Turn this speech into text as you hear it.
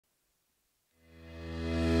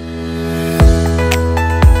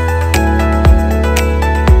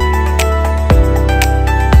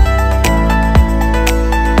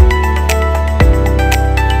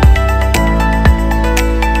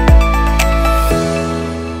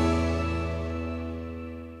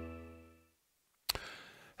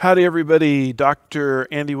Howdy everybody, Dr.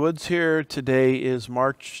 Andy Woods here. Today is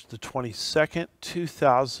March the 22nd,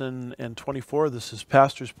 2024. This is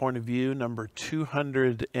Pastor's Point of View number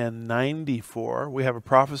 294. We have a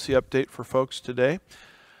prophecy update for folks today.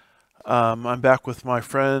 I'm back with my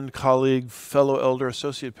friend, colleague, fellow elder,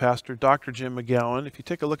 associate pastor, Dr. Jim McGowan. If you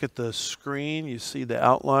take a look at the screen, you see the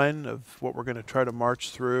outline of what we're going to try to march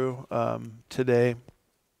through today.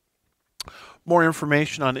 More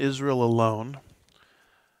information on Israel alone.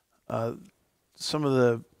 Some of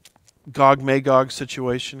the Gog-Magog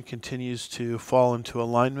situation continues to fall into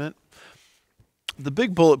alignment. The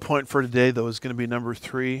big bullet point for today, though, is going to be number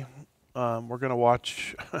 3. We're going to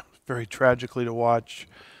watch, very tragically to watch,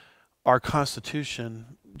 our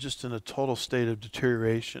Constitution just in a total state of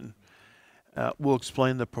deterioration. We'll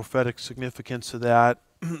explain the prophetic significance of that.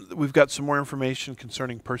 We've got some more information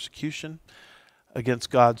concerning persecution against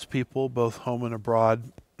God's people, both home and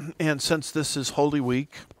abroad. And since this is Holy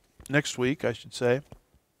Week, next week, I should say,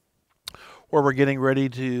 where we're getting ready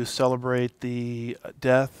to celebrate the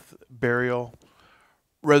death, burial,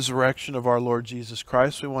 resurrection of our Lord Jesus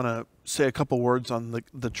Christ, we want to say a couple words on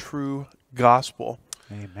the true gospel.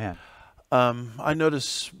 Amen. I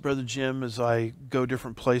notice, Brother Jim, as I go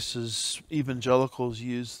different places, evangelicals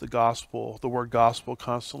use the gospel, the word gospel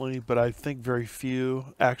constantly, but I think very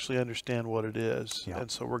few actually understand what it is. Yeah. And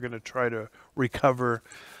so we're going to try to recover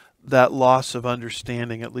that loss of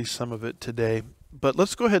understanding, at least some of it today. But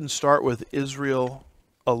let's go ahead and start with Israel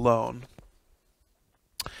alone.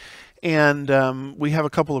 And we have a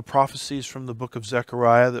couple of prophecies from the book of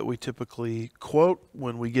Zechariah that we typically quote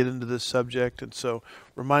when we get into this subject. And so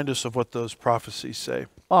remind us of what those prophecies say.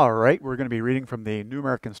 All right, we're going to be reading from the New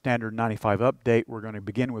American Standard 95 update. We're going to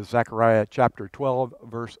begin with Zechariah chapter 12,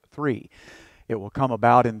 verse 3. It will come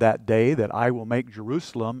about in that day that I will make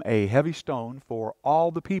Jerusalem a heavy stone for all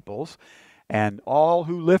the peoples, and all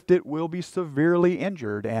who lift it will be severely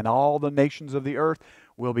injured, and all the nations of the earth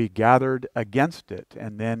will be gathered against it.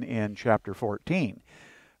 And then in chapter 14,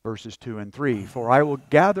 verses 2 and 3, for I will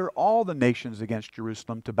gather all the nations against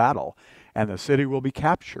Jerusalem to battle, and the city will be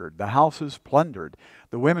captured, the houses plundered,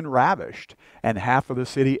 the women ravished, and half of the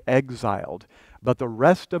city exiled. But the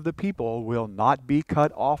rest of the people will not be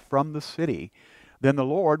cut off from the city. Then the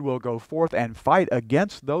Lord will go forth and fight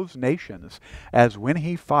against those nations, as when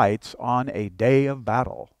he fights on a day of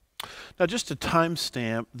battle. Now, just to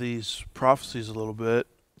timestamp these prophecies a little bit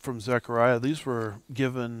from Zechariah, these were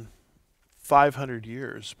given 500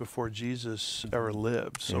 years before Jesus ever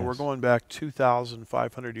lived. So Yes. we're going back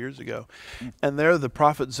 2,500 years ago. And there the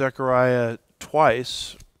prophet Zechariah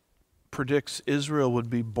twice predicts Israel would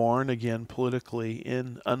be born again politically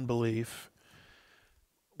in unbelief.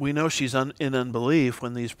 We know she's in unbelief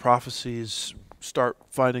when these prophecies start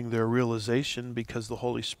finding their realization, because the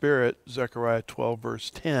Holy Spirit, Zechariah 12 verse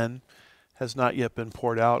 10, has not yet been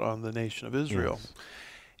poured out on the nation of Israel. Yes.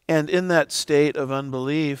 And in that state of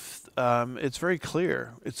unbelief, it's very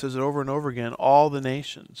clear. It says it over and over again, all the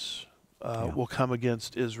nations will come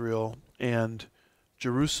against Israel and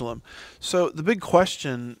Jerusalem. So the big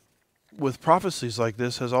question with prophecies like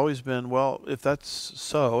this has always been, well, if that's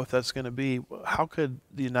so, if that's going to be, how could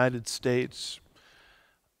the United States,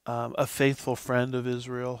 a faithful friend of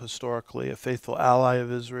Israel historically, a faithful ally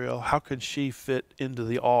of Israel, how could she fit into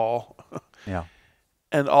the all? Yeah.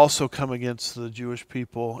 And also come against the Jewish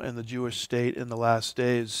people and the Jewish state in the last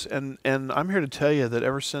days. And I'm here to tell you that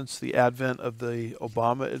ever since the advent of the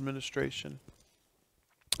Obama administration,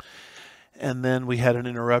 and then we had an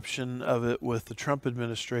interruption of it with the Trump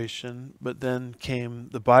administration, but then came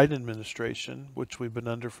the Biden administration, which we've been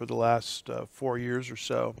under for the last 4 years or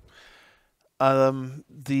so.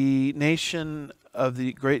 The nation of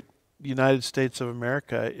the great United States of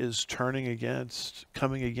America is coming against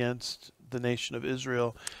the nation of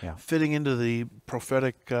Israel, fitting into the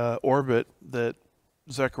prophetic orbit that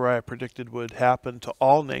Zechariah predicted would happen to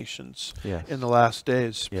all nations in the last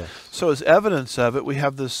days. Yes. So as evidence of it, we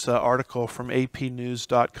have this article from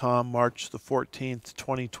apnews.com, March the 14th,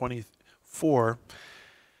 2024.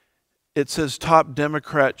 It says top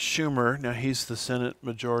Democrat Schumer, now he's the Senate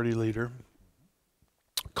Majority Leader,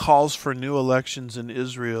 calls for new elections in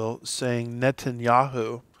Israel, saying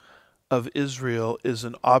Netanyahu of Israel is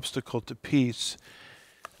an obstacle to peace.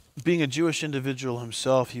 Being a Jewish individual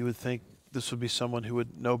himself, you would think this would be someone who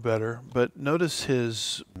would know better. But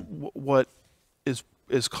notice what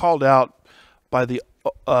is called out by the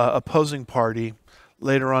opposing party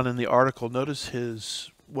later on in the article. Notice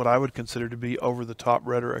his, what I would consider to be over-the-top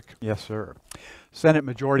rhetoric. Yes, sir. Senate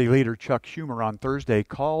Majority Leader Chuck Schumer on Thursday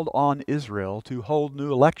called on Israel to hold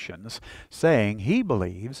new elections, saying he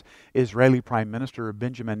believes Israeli Prime Minister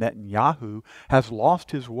Benjamin Netanyahu has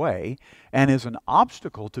lost his way and is an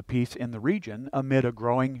obstacle to peace in the region amid a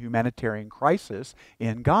growing humanitarian crisis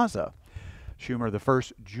in Gaza. Schumer, the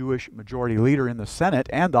first Jewish majority leader in the Senate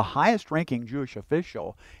and the highest-ranking Jewish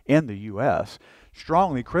official in the U.S.,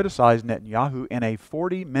 strongly criticized Netanyahu in a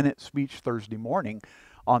 40-minute speech Thursday morning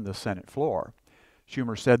on the Senate floor.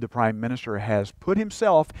 Schumer said the prime minister has put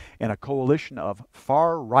himself in a coalition of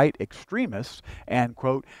far-right extremists and,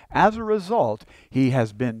 quote, as a result, he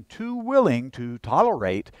has been too willing to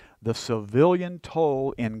tolerate the civilian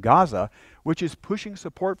toll in Gaza, which is pushing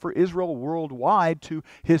support for Israel worldwide to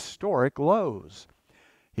historic lows.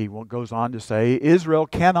 He goes on to say, Israel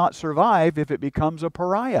cannot survive if it becomes a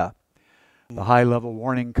pariah. The high-level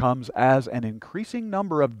warning comes as an increasing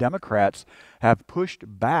number of Democrats have pushed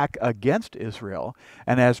back against Israel,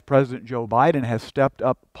 and as President Joe Biden has stepped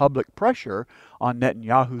up public pressure on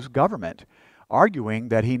Netanyahu's government, arguing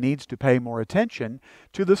that he needs to pay more attention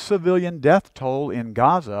to the civilian death toll in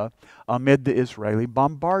Gaza amid the Israeli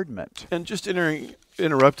bombardment. And just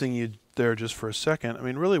interrupting you there just for a second, I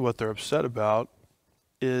mean, really what they're upset about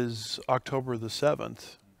is October the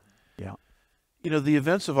 7th. Yeah. You know, the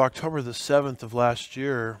events of October the 7th of last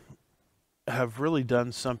year have really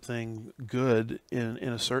done something good in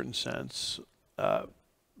a certain sense.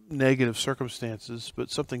 Negative circumstances, but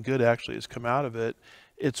something good actually has come out of it.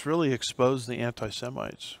 It's really exposed the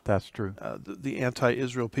anti-Semites. That's true. The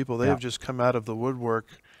anti-Israel people. They have just come out of the woodwork.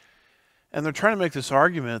 And they're trying to make this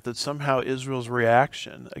argument that somehow Israel's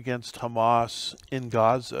reaction against Hamas in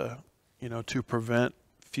Gaza, you know, to prevent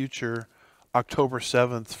future October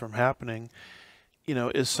 7th from happening, you know,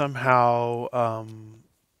 is somehow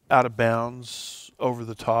out of bounds, over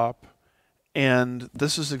the top. And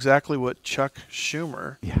this is exactly what Chuck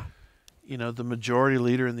Schumer, you know, the majority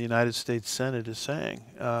leader in the United States Senate, is saying.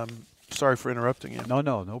 Sorry for interrupting you.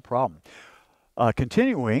 No problem.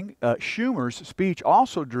 Continuing, Schumer's speech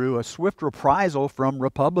also drew a swift reprisal from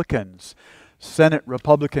Republicans. Senate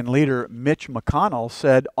Republican leader Mitch McConnell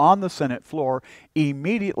said on the Senate floor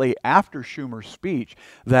immediately after Schumer's speech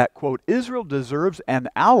that, quote, Israel deserves an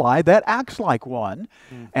ally that acts like one,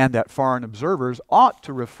 and that foreign observers ought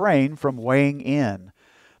to refrain from weighing in.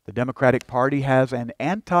 The Democratic Party has an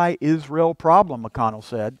anti-Israel problem, McConnell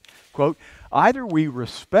said. Quote, either we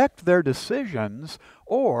respect their decisions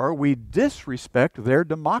or we disrespect their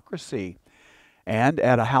democracy. And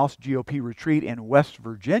at a House GOP retreat in West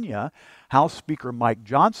Virginia, House Speaker Mike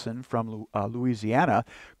Johnson from Louisiana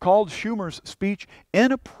called Schumer's speech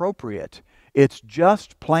inappropriate. It's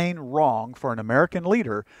just plain wrong for an American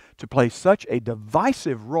leader to play such a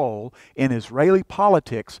divisive role in Israeli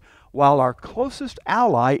politics while our closest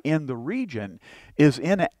ally in the region is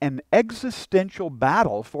in an existential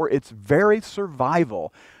battle for its very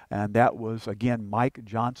survival. And that was, again, Mike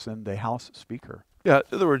Johnson, the House Speaker. Yeah,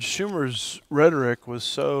 in other words, Schumer's rhetoric was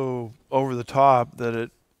so over the top that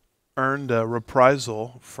it earned a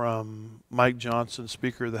reprisal from Mike Johnson,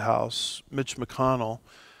 Speaker of the House, Mitch McConnell,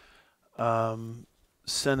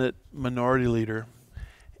 Senate Minority Leader.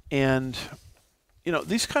 And, you know,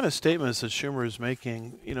 these kind of statements that Schumer is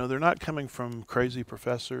making, you know, they're not coming from crazy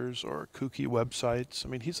professors or kooky websites. I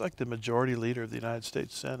mean, he's like the majority leader of the United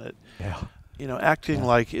States Senate. Yeah. You know, acting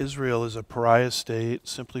like Israel is a pariah state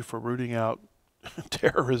simply for rooting out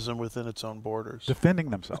terrorism within its own borders. Defending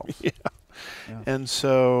themselves. Yeah. And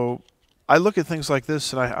so I look at things like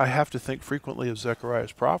this, and I have to think frequently of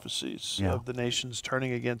Zechariah's prophecies of the nations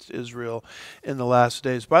turning against Israel in the last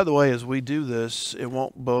days. By the way, as we do this, it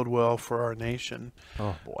won't bode well for our nation.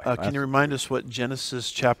 Oh, boy. Can you remind us what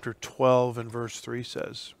Genesis chapter 12 and verse 3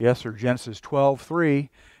 says? Yes, sir. Genesis 12:3.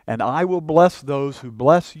 And I will bless those who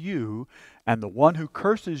bless you, and the one who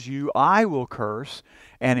curses you I will curse,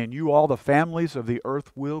 and in you all the families of the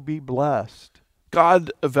earth will be blessed.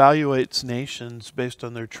 God evaluates nations based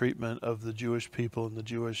on their treatment of the Jewish people and the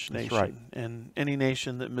Jewish nation. Right. And any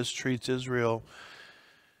nation that mistreats Israel,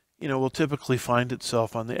 you know, will typically find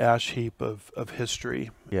itself on the ash heap of history.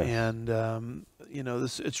 Yes. And, you know,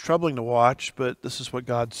 it's troubling to watch, but this is what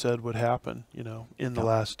God said would happen, you know, in the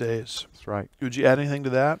last days. That's right. Would you add anything to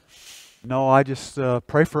that? No, I just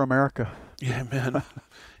pray for America. Yeah, man.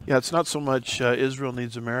 Yeah, it's not so much Israel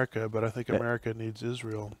needs America, but I think America needs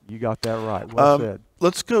Israel. You got that right. Well said.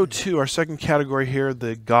 Let's go to our second category here,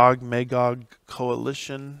 the Gog-Magog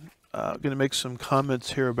coalition. Going to make some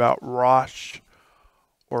comments here about Rosh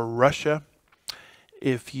or Russia.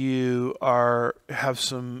 If you have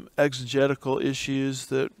some exegetical issues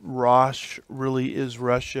that Rosh really is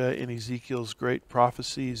Russia in Ezekiel's great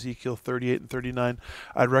prophecy, Ezekiel 38 and 39,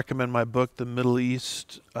 I'd recommend my book, The Middle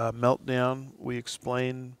East Meltdown. We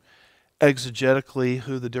explain exegetically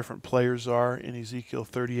who the different players are in Ezekiel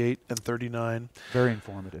 38 and 39. Very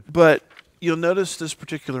informative. But you'll notice this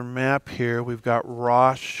particular map here, we've got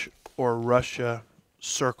Rosh or Russia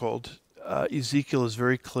circled. Ezekiel is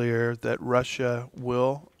very clear that Russia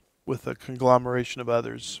will, with a conglomeration of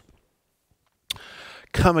others,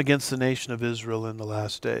 come against the nation of Israel in the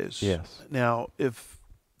last days. Yes. Now, if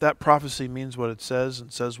that prophecy means what it says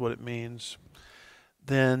and says what it means,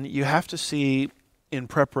 then you have to see, in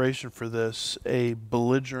preparation for this, a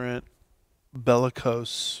belligerent,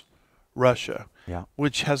 bellicose Russia,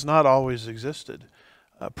 which has not always existed.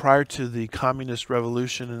 Prior to the communist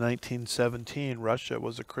revolution in 1917, Russia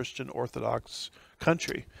was a Christian Orthodox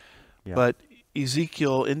country. But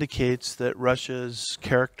Ezekiel indicates that Russia's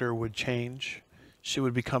character would change. She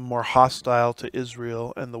would become more hostile to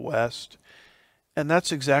Israel and the West. And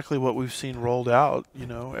that's exactly what we've seen rolled out,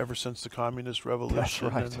 ever since the communist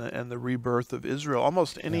revolution and the rebirth of Israel.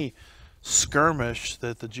 Almost any skirmish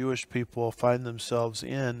that the Jewish people find themselves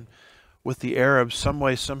in with the Arabs, some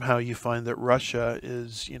way, somehow you find that Russia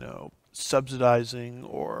is, subsidizing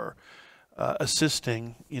or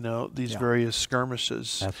assisting, these various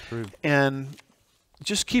skirmishes. That's true. And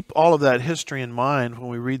just keep all of that history in mind when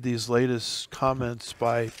we read these latest comments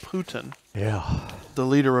by Putin, the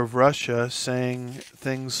leader of Russia, saying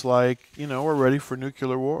things like, we're ready for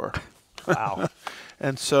nuclear war. Wow.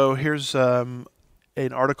 And so here's an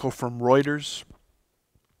article from Reuters.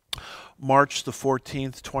 March the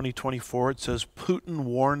 14th, 2024, it says, Putin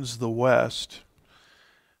warns the West,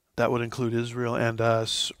 that would include Israel and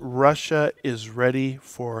us, Russia is ready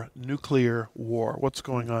for nuclear war. What's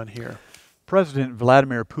going on here? President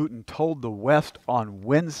Vladimir Putin told the West on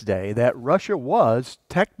Wednesday that Russia was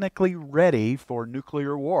technically ready for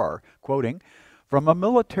nuclear war, quoting, "From a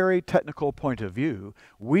military technical point of view,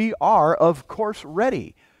 we are of course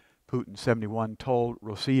ready," Putin, 71, told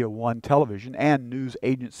Rossiya 1 television and news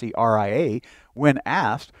agency RIA when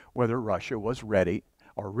asked whether Russia was ready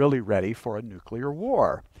or really ready for a nuclear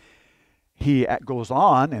war. He goes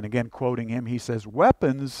on, and again quoting him, he says,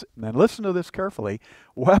 weapons, and listen to this carefully,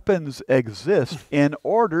 weapons exist in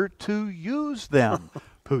order to use them,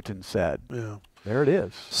 Putin said. There it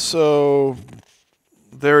is. So,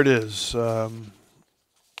 there it is.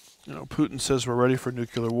 Putin says we're ready for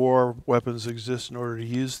nuclear war. Weapons exist in order to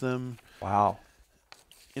use them. Wow.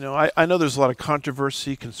 I know there's a lot of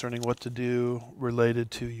controversy concerning what to do related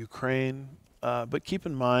to Ukraine, but keep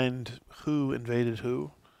in mind who invaded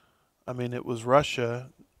who. I mean, it was Russia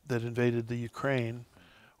that invaded the Ukraine,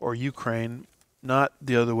 not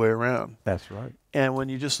the other way around. That's right. And when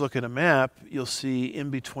you just look at a map, you'll see in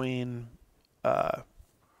between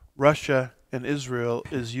Russia and Israel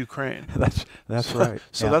is Ukraine. That's right.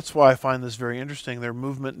 So that's why I find this very interesting. Their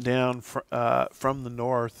movement down from the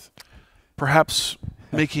north, perhaps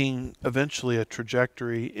making eventually a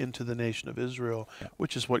trajectory into the nation of Israel,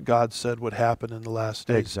 which is what God said would happen in the last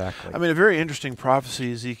days. Exactly. I mean, a very interesting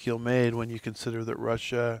prophecy Ezekiel made when you consider that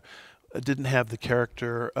Russia didn't have the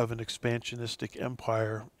character of an expansionistic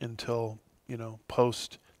empire until,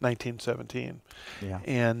 post 1917.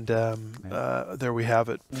 And there we have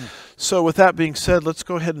it. So with that being said, let's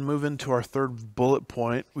go ahead and move into our third bullet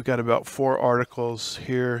point. We've got about 4 articles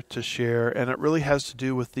here to share, and it really has to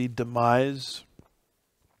do with the demise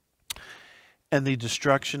and the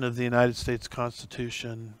destruction of the United States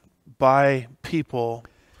Constitution by people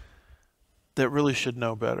that really should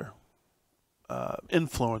know better.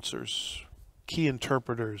 Influencers, key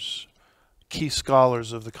interpreters, key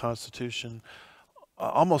scholars of the Constitution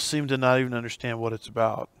almost seem to not even understand what it's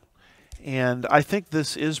about. And I think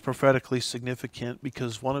this is prophetically significant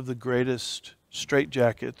because one of the greatest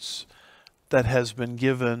straitjackets that has been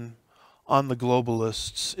given on the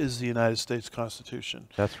globalists is the United States Constitution.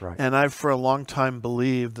 That's right. And I've for a long time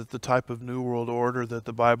believed that the type of New World Order that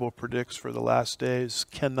the Bible predicts for the last days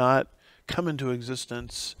cannot come into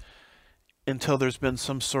existence until there's been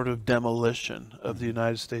some sort of demolition of the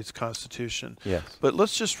United States Constitution. Yes. But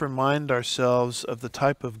let's just remind ourselves of the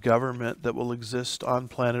type of government that will exist on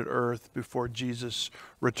planet Earth before Jesus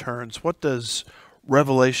returns. What does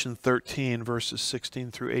Revelation 13, verses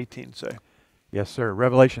 16 through 18 say? Yes, sir.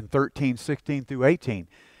 Revelation 13, 16 through 18.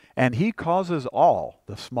 And he causes all,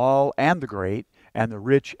 the small and the great, and the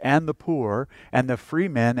rich and the poor, and the free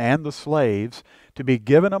men and the slaves, to be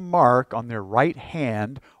given a mark on their right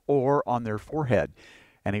hand or on their forehead.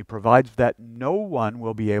 And he provides that no one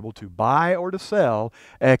will be able to buy or to sell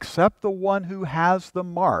except the one who has the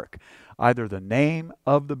mark, either the name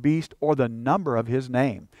of the beast or the number of his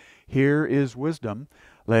name. Here is wisdom.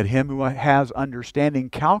 Let him who has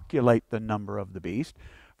understanding calculate the number of the beast,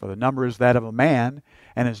 for the number is that of a man,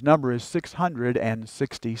 and his number is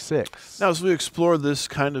 666. Now, as we explore this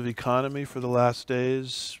kind of economy for the last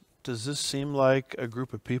days, does this seem like a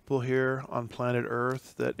group of people here on planet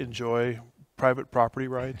Earth that enjoy private property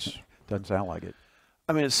rights? Doesn't sound like it.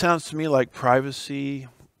 I mean, it sounds to me like privacy,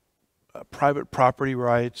 private property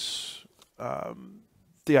rights,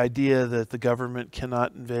 the idea that the government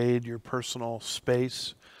cannot invade your personal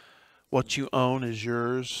space. What you own is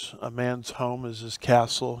yours. A man's home is his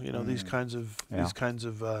castle. You know, these kinds of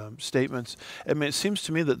statements. I mean, it seems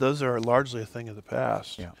to me that those are largely a thing of the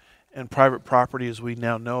past. Yeah. And private property, as we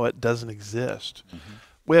now know it, doesn't exist.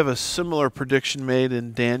 We have a similar prediction made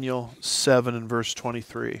in Daniel 7 and verse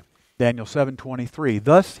 23. Daniel 7:23.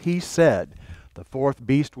 Thus he said, the fourth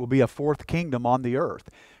beast will be a fourth kingdom on the earth,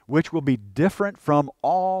 which will be different from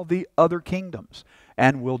all the other kingdoms,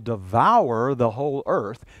 and will devour the whole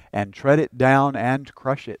earth, and tread it down and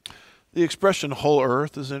crush it. The expression whole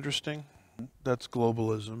earth is interesting. That's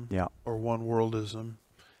globalism, Yeah. or one worldism.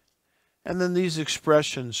 And then these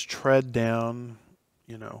expressions, tread down,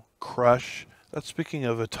 you know, crush, that's speaking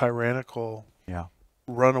of a tyrannical Yeah.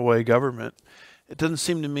 runaway government. It doesn't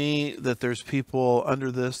seem to me that there's people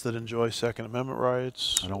under this that enjoy Second Amendment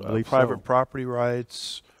rights, I don't believe private so. property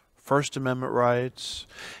rights, First Amendment rights.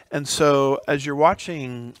 And so as you're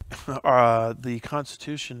watching the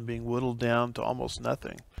Constitution being whittled down to almost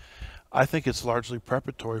nothing, I think it's largely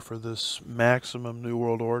preparatory for this maximum New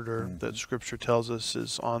World Order that Scripture tells us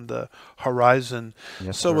is on the horizon.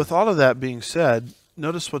 Yes, So sir. with all of that being said,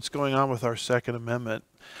 notice what's going on with our Second Amendment.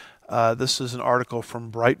 This is an article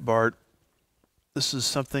from Breitbart. This is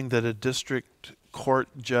something that a district court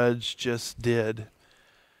judge just did.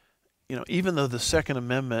 You know, even though the Second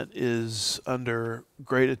Amendment is under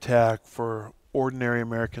great attack for ordinary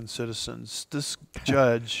American citizens, this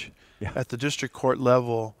judge Yeah. at the district court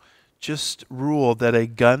level just ruled that a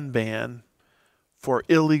gun ban for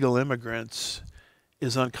illegal immigrants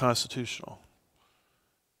is unconstitutional.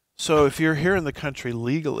 So if you're here in the country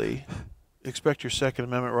legally, expect your Second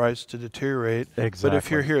Amendment rights to deteriorate. Exactly. But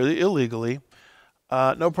if you're here illegally,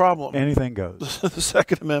 no problem. Anything goes. The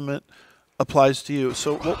Second Amendment applies to you.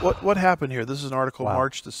 So what happened here? This is an article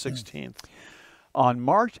March the 16th. On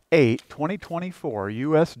March 8, 2024,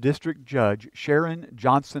 U.S. District Judge Sharon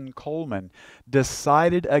Johnson Coleman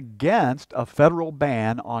decided against a federal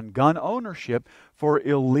ban on gun ownership for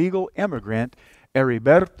illegal immigrant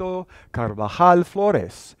Heriberto Carvajal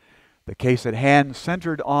Flores. The case at hand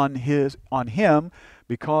centered on him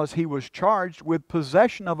because he was charged with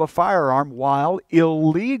possession of a firearm while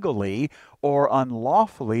illegally or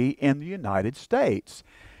unlawfully in the United States.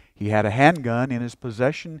 He had a handgun in his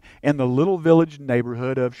possession in the Little Village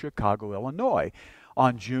neighborhood of Chicago, Illinois,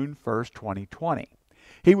 on June 1st, 2020.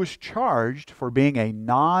 He was charged for being a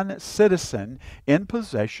non-citizen in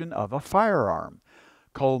possession of a firearm.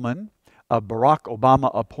 Coleman, a Barack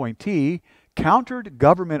Obama appointee, countered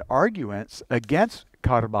government arguments against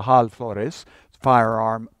Carvajal Flores'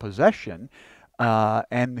 firearm possession.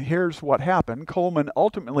 And here's what happened. Coleman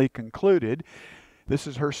ultimately concluded, this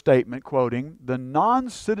is her statement, quoting, the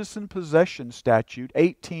non-citizen possession statute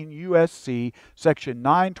 18 U.S.C. section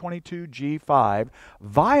 922G5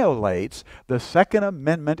 violates the Second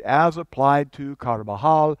Amendment as applied to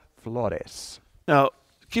Carvajal Flores. Now,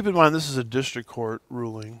 keep in mind this is a district court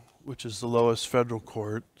ruling, which is the lowest federal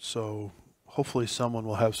court, so hopefully someone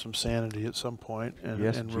will have some sanity at some point and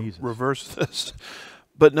reverse this.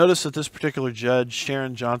 But notice that this particular judge,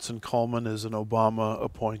 Sharon Johnson Coleman, is an Obama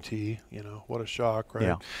appointee. You know, what a shock, right?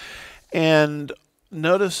 Yeah. And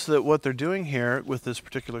notice that what they're doing here with this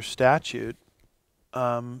particular statute,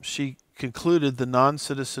 she concluded the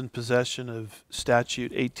non-citizen possession of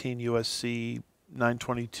statute 18 U.S.C.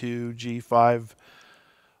 922 G5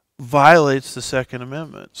 violates the Second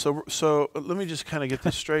Amendment. So let me just kind of get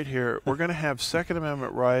this straight here. We're going to have Second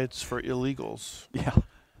Amendment rights for illegals. Yeah.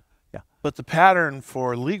 But the pattern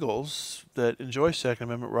for legals that enjoy Second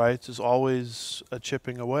Amendment rights is always a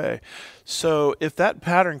chipping away. So if that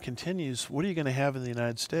pattern continues, what are you going to have in the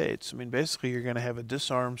United States? I mean, basically, you're going to have a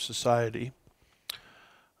disarmed society.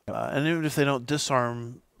 And even if they don't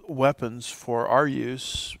disarm weapons for our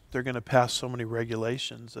use, they're going to pass so many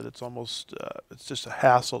regulations that it's almost, it's just a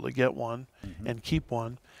hassle to get one and keep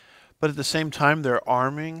one. But at the same time, they're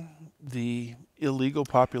arming the illegal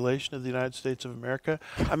population of the United States of America.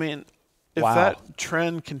 I mean, If Wow. that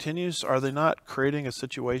trend continues, are they not creating a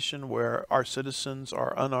situation where our citizens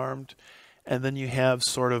are unarmed, and then you have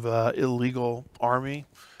sort of a illegal army,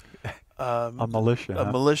 A militia, a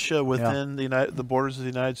huh? militia Yeah. within the borders of the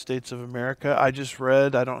United States of America? I just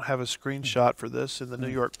read, I don't have a screenshot for this, in the New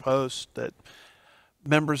York Post that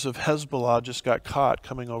members of Hezbollah just got caught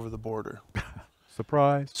coming over the border.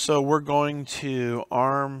 Surprise. So we're going to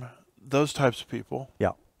arm those types of people,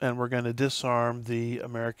 Yeah. and we're going to disarm the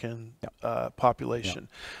American Yeah. population.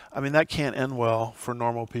 I mean, that can't end well for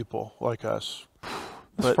normal people like us.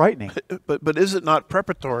 It's frightening. But is it not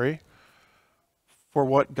preparatory for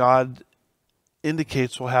what God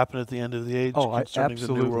indicates will happen at the end of the age concerning the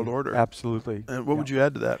New World Order? Absolutely. And what would you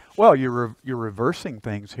add to that? Well, you're reversing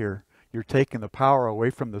things here. You're taking the power away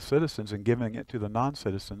from the citizens and giving it to the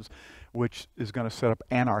non-citizens, which is going to set up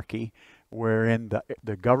anarchy, wherein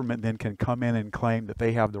the government then can come in and claim that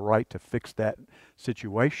they have the right to fix that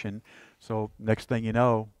situation. So next thing you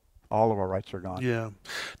know, all of our rights are gone. Yeah.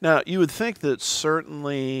 Now, you would think that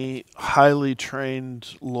certainly highly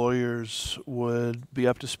trained lawyers would be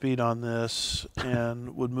up to speed on this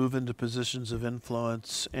and would move into positions of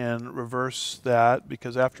influence and reverse that,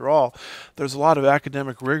 because after all, there's a lot of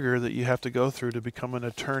academic rigor that you have to go through to become an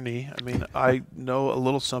attorney. I mean, I know a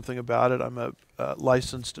little something about it. I'm a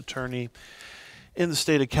licensed attorney in the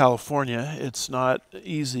state of California. It's not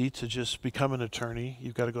easy to just become an attorney.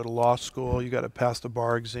 You've got to go to law school. You've got to pass the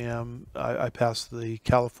bar exam. I passed the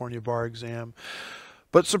California bar exam.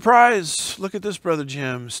 But surprise, look at this, Brother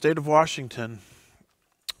Jim. State of Washington,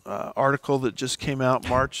 article that just came out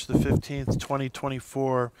March the 15th,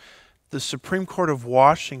 2024. The Supreme Court of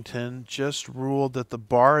Washington just ruled that the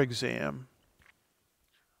bar exam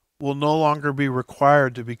will no longer be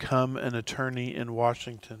required to become an attorney in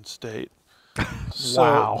Washington state. So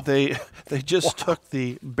Wow. they just took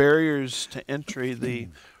the barriers to entry, the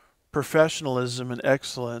professionalism and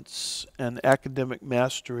excellence and academic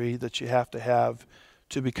mastery that you have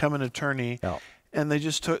to become an attorney, Yeah. and they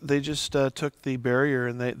just took the barrier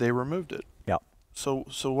and they removed it. Yeah. So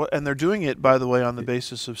what? And they're doing it, by the way, on the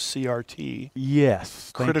basis of CRT,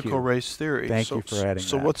 Yes. Thank critical you. race theory. Thank you for adding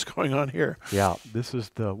So that. what's going on here? Yeah. This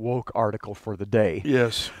is the woke article for the day.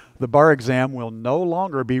 Yes. The bar exam will no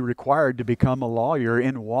longer be required to become a lawyer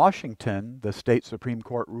in Washington, the state Supreme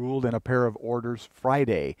Court ruled in a pair of orders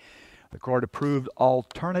Friday. The court approved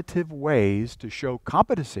alternative ways to show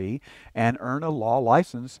competency and earn a law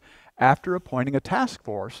license after appointing a task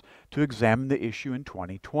force to examine the issue in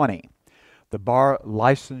 2020. The Bar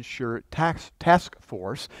Licensure Task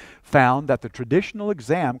Force found that the traditional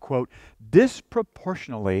exam, quote,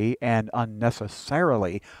 disproportionately and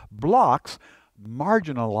unnecessarily blocks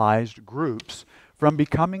marginalized groups from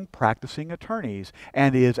becoming practicing attorneys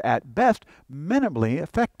and is at best minimally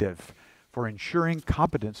effective for ensuring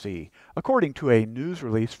competency, according to a news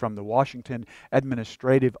release from the Washington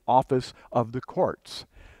Administrative Office of the Courts.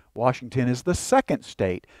 Washington is the second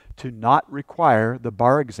state to not require the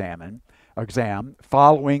bar exam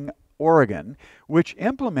following Oregon, which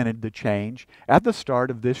implemented the change at the start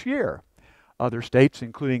of this year. Other states,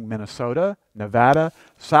 including Minnesota, Nevada,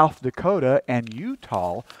 South Dakota, and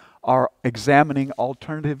Utah, are examining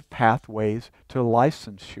alternative pathways to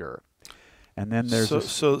licensure. And then there's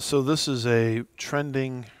so this is a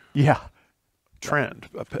trending trend,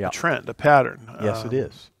 a pattern. Yes, it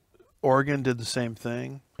is. Oregon did the same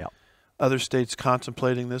thing. Yeah. Other states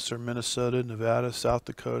contemplating this are Minnesota, Nevada, South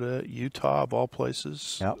Dakota, Utah, of all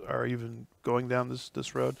places, are even going down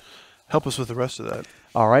this road. Help us with the rest of that.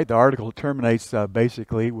 All right, the article terminates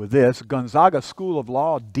basically with this. Gonzaga School of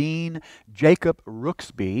Law Dean Jacob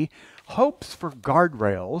Rooksby hopes for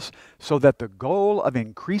guardrails so that the goal of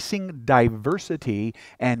increasing diversity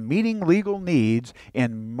and meeting legal needs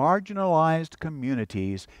in marginalized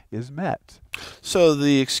communities is met. So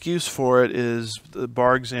the excuse for it is the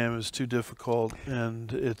bar exam is too difficult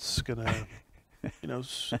and it's going to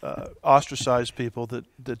ostracize people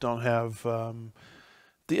that don't have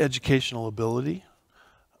the educational ability.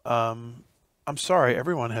 I'm sorry,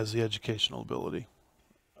 everyone has the educational ability.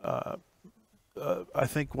 I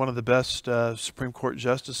think one of the best Supreme Court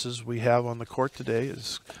justices we have on the court today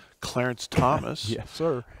is Clarence Thomas. Yes,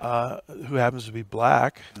 sir. Who happens to be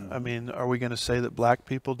black. I mean, are we going to say that black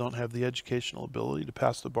people don't have the educational ability to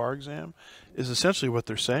pass the bar exam? Is essentially what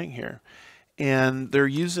they're saying here. And they're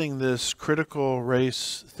using this critical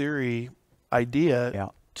race theory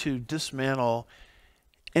idea to dismantle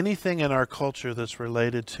anything in our culture that's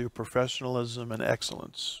related to professionalism and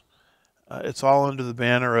excellence. It's all under the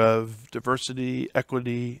banner of diversity,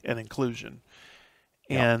 equity, and inclusion.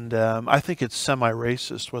 And I think it's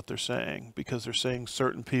semi-racist what they're saying, because they're saying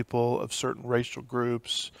certain people of certain racial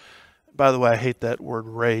groups By the way, I hate that word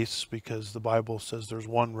race because the Bible says there's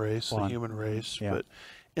one race, the One. human race. Yeah. But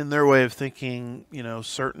in their way of thinking,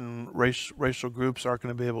 certain racial groups aren't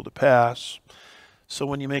going to be able to pass. So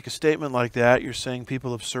when you make a statement like that, you're saying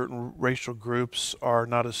people of certain racial groups are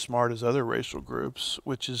not as smart as other racial groups,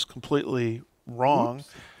 which is completely wrong. Oops.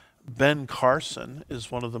 Ben Carson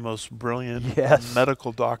is one of the most brilliant Yes.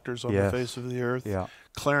 medical doctors on the Yes. face of the earth. Yeah.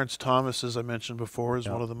 Clarence Thomas, as I mentioned before, is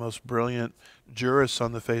Yeah. one of the most brilliant jurists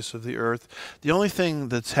on the face of the earth. The only thing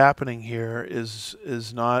that's happening here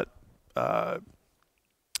is not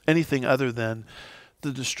anything other than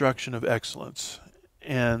the destruction of excellence.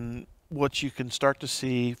 And what you can start to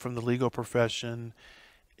see from the legal profession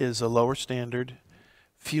is a lower standard,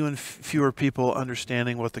 fewer people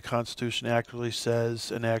understanding what the Constitution actually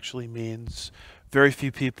says and actually means, very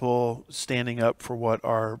few people standing up for what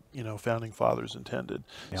our founding fathers intended.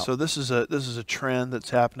 Yep. So this is a trend that's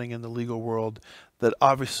happening in the legal world that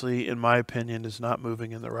obviously, in my opinion, is not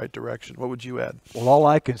moving in the right direction. What would you add? Well, all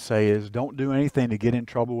I can say is don't do anything to get in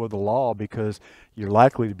trouble with the law, because you're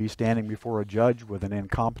likely to be standing before a judge with an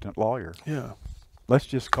incompetent lawyer. Yeah. Let's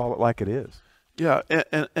just call it like it is. Yeah,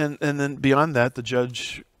 and then beyond that, the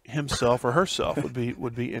judge himself or herself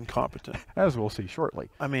would be incompetent. As we'll see shortly.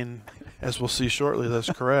 I mean, as we'll see shortly,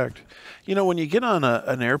 that's correct. When you get on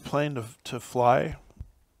an airplane to fly,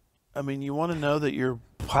 I mean, you want to know that your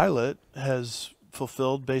pilot has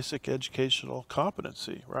fulfilled basic educational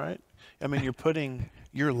competency, right? I mean, you're putting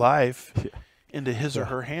your life into his or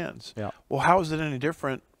her hands. Yeah. Well, how is it any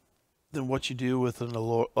different than what you do with a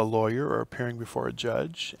lawyer or appearing before a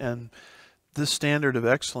judge? And this standard of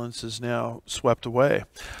excellence is now swept away.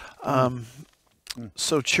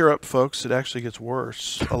 So cheer up, folks. It actually gets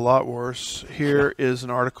worse, a lot worse. Here is an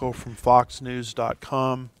article from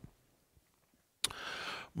foxnews.com.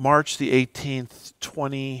 March the 18th,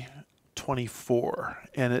 2024.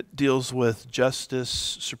 And it deals with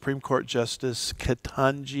Supreme Court Justice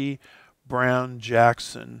Ketanji Brown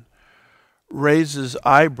Jackson raises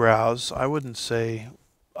eyebrows. I wouldn't say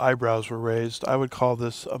eyebrows were raised. I would call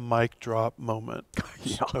this a mic drop moment.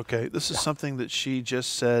 Yeah. Okay, this is something that she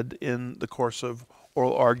just said in the course of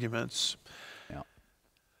oral arguments. Yeah.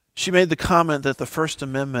 She made the comment that the First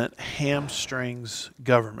Amendment hamstrings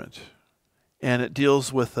government, and it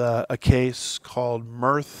deals with a case called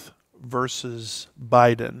Mirth versus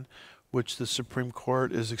Biden, which the Supreme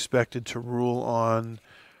Court is expected to rule on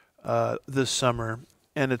this summer.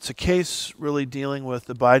 And it's a case really dealing with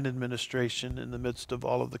the Biden administration in the midst of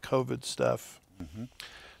all of the COVID stuff.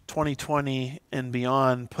 2020 and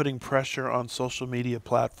beyond, putting pressure on social media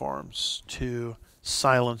platforms to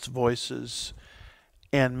silence voices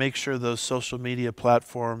and make sure those social media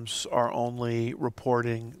platforms are only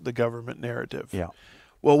reporting the government narrative. Yeah.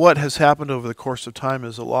 Well, what has happened over the course of time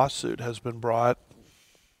is a lawsuit has been brought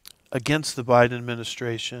against the Biden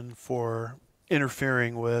administration for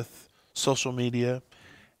interfering with social media,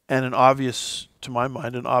 and to my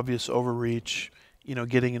mind, an obvious overreach,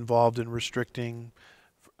 getting involved in restricting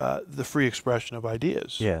the free expression of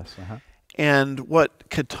ideas. Yes. And what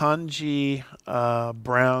Ketanji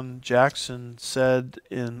Brown Jackson said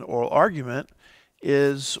in oral argument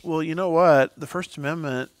is, well, you know what? The First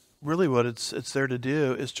Amendment, really what it's there to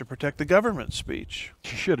do is to protect the government speech.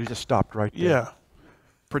 She should have just stopped right there. Yeah.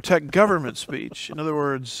 Protect government speech. In other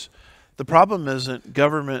words, the problem isn't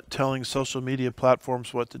government telling social media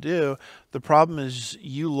platforms what to do. The problem is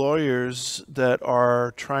you lawyers that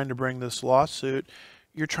are trying to bring this lawsuit,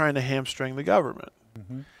 you're trying to hamstring the government.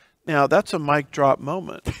 Now, that's a mic drop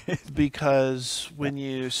moment because when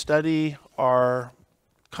you study our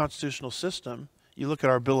constitutional system, you look at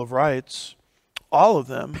our Bill of Rights, all of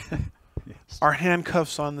them are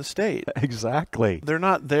handcuffs on the state. Exactly. They're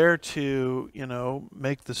not there to,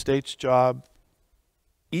 make the state's job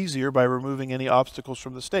easier by removing any obstacles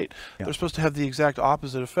from the state. Yeah. They're supposed to have the exact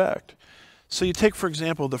opposite effect. So you take, for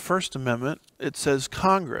example, the First Amendment. It says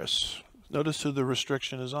Congress. Notice who the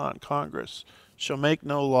restriction is on. Congress shall make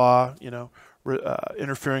no law,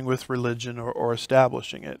 interfering with religion or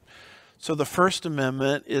establishing it. So the First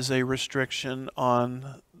Amendment is a restriction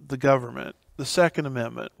on the government. The Second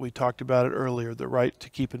Amendment, we talked about it earlier, the right to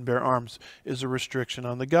keep and bear arms, is a restriction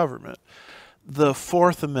on the government. The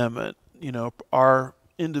Fourth Amendment, our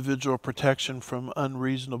individual protection from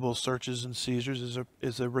unreasonable searches and seizures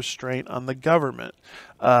is a restraint on the government.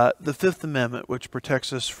 The Fifth Amendment, which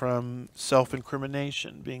protects us from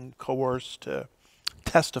self-incrimination, being coerced to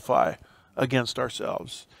testify against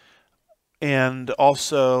ourselves. And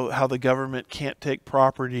also how the government can't take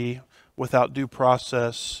property without due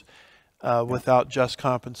process, without just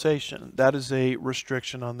compensation. That is a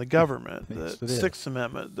restriction on the government. The Sixth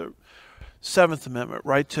Amendment, Seventh Amendment,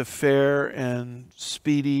 right to fair and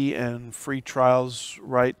speedy and free trials,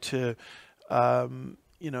 right to,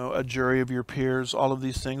 a jury of your peers. All of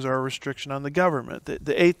these things are a restriction on the government.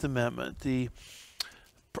 The Eighth Amendment,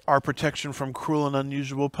 our protection from cruel and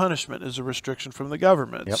unusual punishment is a restriction from the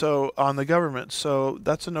government. Yep. So on the government, so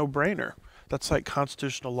that's a no-brainer. That's like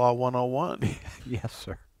constitutional law 101. Yes,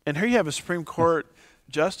 sir. And here you have a Supreme Court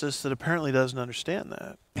justice that apparently doesn't understand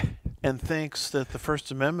that and thinks that the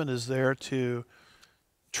First Amendment is there to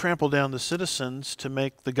trample down the citizens to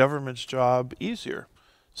make the government's job easier.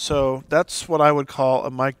 So that's what I would call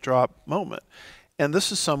a mic drop moment. And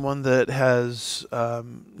this is someone that has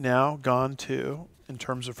now gone to, in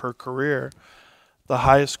terms of her career, the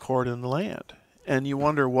highest court in the land. And you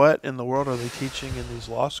wonder, what in the world are they teaching in these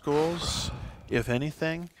law schools, if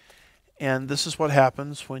anything? And this is what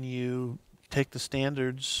happens when you take the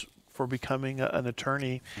standards for becoming an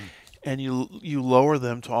attorney and you lower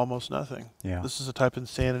them to almost nothing. Yeah. This is the type of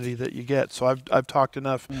insanity that you get. So I've talked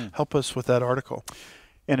enough. Help us with that article.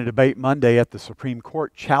 In a debate Monday at the Supreme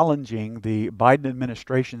Court challenging the Biden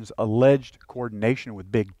administration's alleged coordination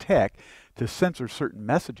with big tech to censor certain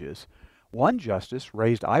messages, one justice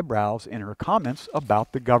raised eyebrows in her comments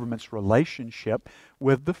about the government's relationship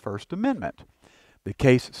with the First Amendment. The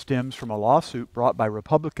case stems from a lawsuit brought by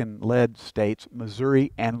Republican-led states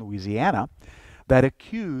Missouri and Louisiana that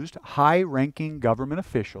accused high-ranking government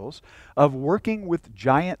officials of working with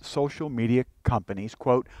giant social media companies,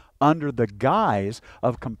 quote, under the guise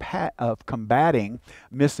of combating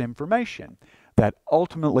misinformation, that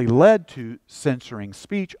ultimately led to censoring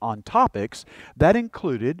speech on topics that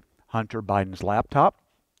included Hunter Biden's laptop,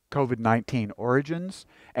 COVID-19 origins,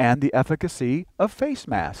 and the efficacy of face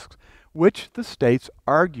masks, which the states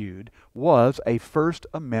argued was a First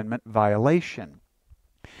Amendment violation.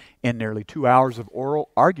 In nearly 2 hours of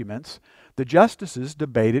oral arguments, the justices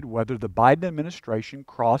debated whether the Biden administration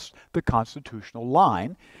crossed the constitutional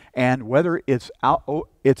line and whether its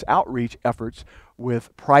outreach efforts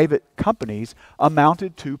with private companies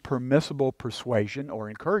amounted to permissible persuasion or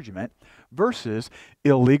encouragement versus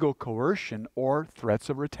illegal coercion or threats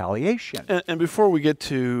of retaliation. And before we get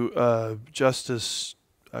to Justice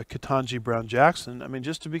Ketanji Brown Jackson, I mean,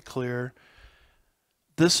 just to be clear,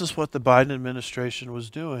 this is what the Biden administration was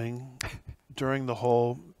doing during the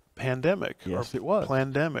whole pandemic. Yes, or it was.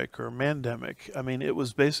 Plandemic or mandemic. I mean, it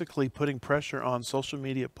was basically putting pressure on social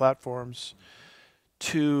media platforms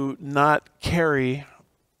to not carry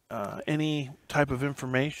any type of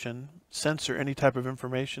information, censor any type of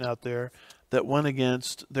information out there that went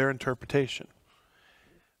against their interpretation.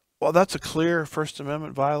 Well, that's a clear First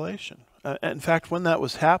Amendment violation. In fact, when that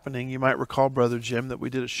was happening, you might recall, Brother Jim, that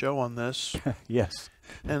we did a show on this. Yes.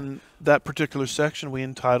 And that particular section we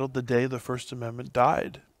entitled "The Day the First Amendment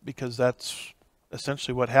Died," because that's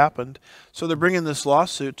essentially what happened. So they're bringing this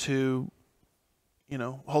lawsuit to,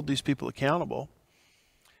 hold these people accountable.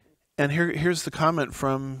 And here's the comment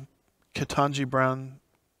from Ketanji Brown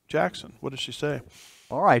Jackson. What does she say?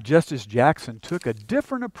 All right, Justice Jackson took a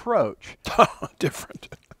different approach. Different.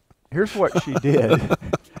 Here's what she did.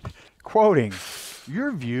 Quoting,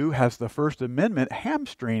 "Your view has the First Amendment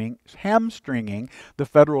hamstringing the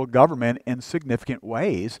federal government in significant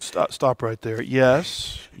ways." Stop right there.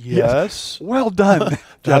 Yes. Well done,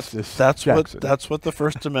 Justice Jackson. That's what the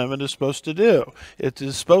First Amendment is supposed to do. It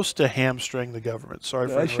is supposed to hamstring the government. Sorry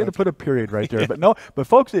for I should have put a period right there, but no. But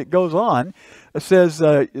folks, it goes on. It says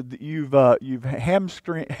you've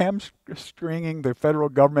hamstringing the federal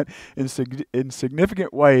government in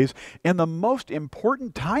significant ways in the most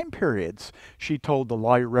important time periods, she told the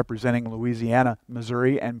lawyer representing Louisiana,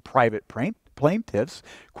 Missouri, and private plaintiffs,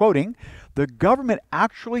 quoting, "The government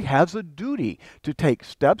actually has a duty to take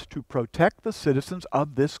steps to protect the citizens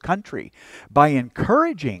of this country by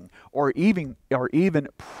encouraging or even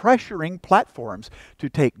pressuring platforms to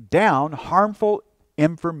take down harmful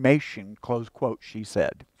information," close quote, she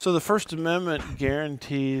said. So the First Amendment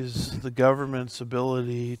guarantees the government's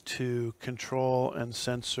ability to control and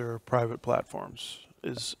censor private platforms.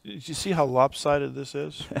 Did you see how lopsided this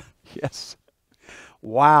is? Yes.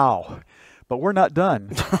 Wow. But we're not done.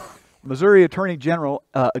 Missouri Attorney General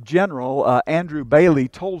Andrew Bailey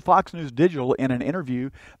told Fox News Digital in an interview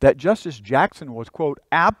that Justice Jackson was, quote,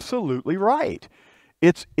 absolutely right.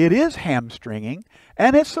 It is hamstringing,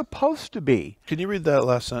 and it's supposed to be. Can you read that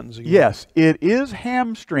last sentence again? Yes, it is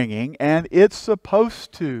hamstringing, and it's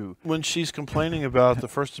supposed to. When she's complaining about the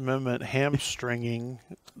First Amendment hamstringing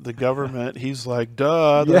the government, he's like,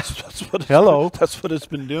 duh, that's what it's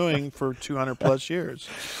been doing for 200 plus years.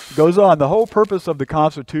 Goes on, the whole purpose of the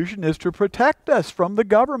Constitution is to protect us from the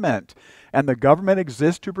government. and the government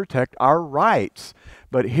exists to protect our rights.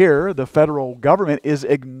 But here, the federal government is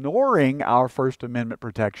ignoring our First Amendment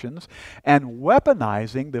protections and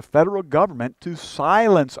weaponizing the federal government to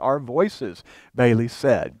silence our voices, Bailey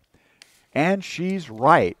said. And she's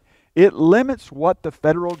right. It limits what the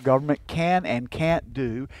federal government can and can't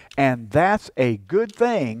do, and that's a good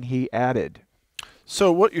thing, he added. So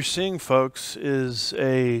what you're seeing, folks, is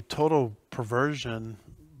a total perversion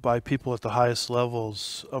by people at the highest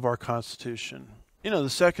levels of our Constitution. You know, the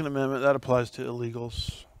Second Amendment, that applies to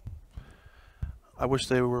illegals. I wish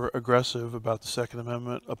they were aggressive about the Second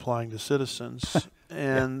Amendment applying to citizens.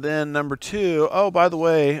 And then number two, oh, by the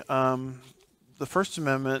way, the First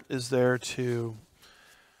Amendment is there to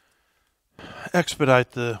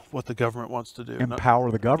expedite what the government wants to do. Empower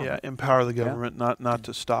the government. Yeah, empower the government, not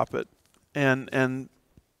to stop it. And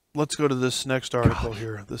let's go to this next article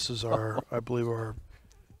here. This is I believe our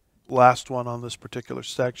last one on this particular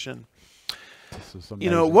section. This is amazing. You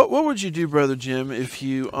know, what would you do, Brother Jim, if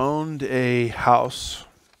you owned a house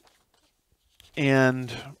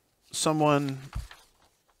and someone,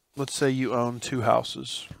 let's say you own two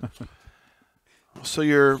houses.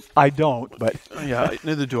 So I don't, but yeah,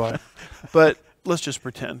 neither do I. But let's just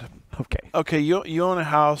pretend. okay. Okay, you own a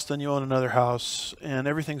house, then you own another house, and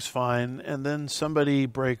everything's fine. And then somebody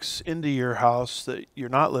breaks into your house that you're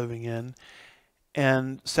not living in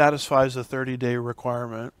and satisfies a 30-day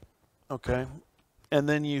requirement. Okay, and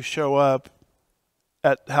then you show up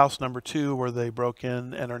at house number 2 where they broke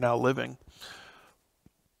in and are now living,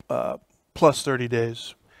 plus 30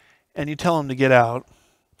 days, and you tell them to get out.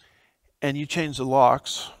 And you change the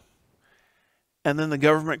locks, and then the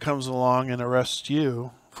government comes along and arrests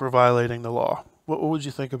you for violating the law. What would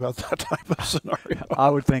you think about that type of scenario?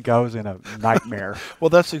 I would think I was in a nightmare.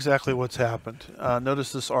 Well, that's exactly what's happened.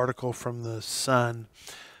 Notice this article from the Sun,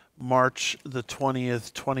 March the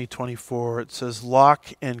 20th, 2024. It says,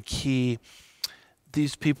 "Lock and key.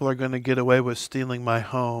 These people are going to get away with stealing my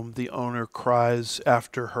home," the owner cries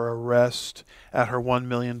after her arrest at her $1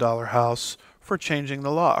 million house for changing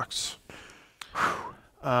the locks.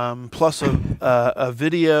 Plus a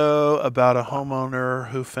video about a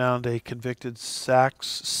homeowner who found a convicted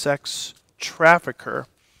sex trafficker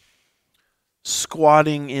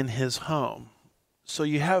squatting in his home. So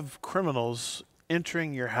you have criminals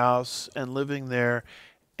entering your house and living there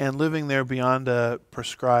beyond a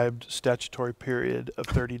prescribed statutory period of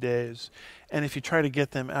 30 days. And if you try to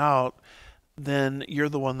get them out, then you're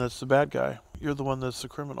the one that's the bad guy. You're the one that's the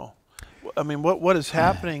criminal. I mean, what is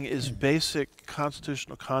happening is basic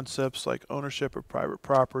constitutional concepts like ownership of private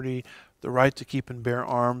property, the right to keep and bear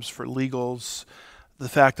arms for legals, the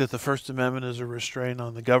fact that the First Amendment is a restraint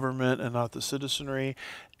on the government and not the citizenry.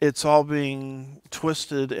 It's all being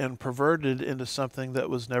twisted and perverted into something that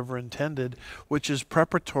was never intended, which is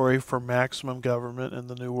preparatory for maximum government and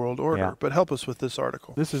the New World Order. Yeah. But help us with this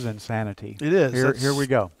article. This is insanity. It is. Here we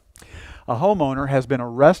go. A homeowner has been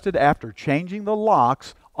arrested after changing the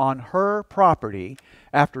locks on her property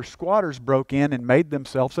after squatters broke in and made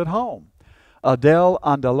themselves at home. Adele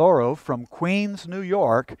Andaloro from Queens, New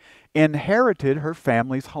York, inherited her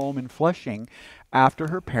family's home in Flushing after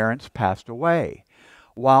her parents passed away.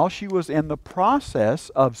 While she was in the process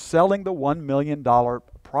of selling the $1 million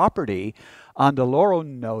property, Andaloro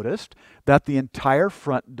noticed that the entire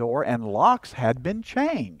front door and locks had been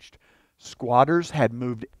changed. Squatters had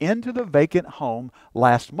moved into the vacant home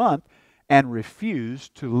last month and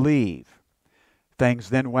refused to leave.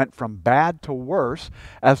 Things then went from bad to worse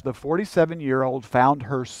as the 47-year-old found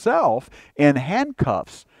herself in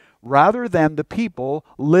handcuffs rather than the people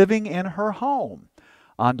living in her home.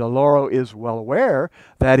 Andaloro is well aware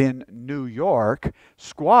that in New York,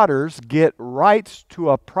 squatters get rights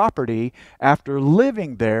to a property after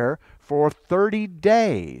living there for 30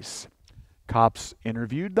 days. Cops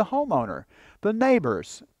interviewed the homeowner, the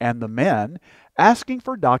neighbors, and the men, asking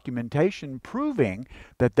for documentation proving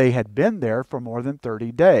that they had been there for more than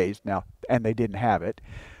 30 days. Now, and they didn't have it.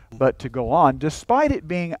 But to go on, despite it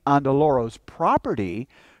being Andaloro's property,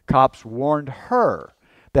 cops warned her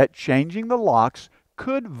that changing the locks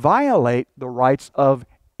could violate the rights of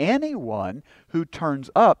anyone who turns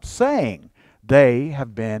up saying they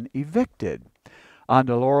have been evicted.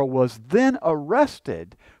 Andaloro was then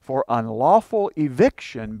arrested for unlawful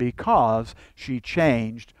eviction because she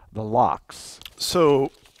changed the locks.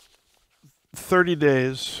 So 30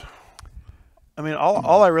 days. I mean,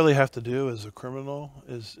 all I really have to do as a criminal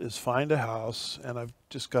is find a house, and I've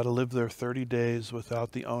just got to live there 30 days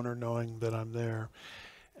without the owner knowing that I'm there.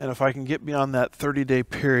 And if I can get beyond that 30-day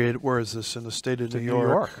period, where is this, in the state of New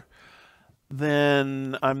York,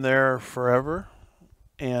 then I'm there forever.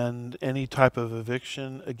 and any type of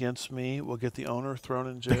eviction against me will get the owner thrown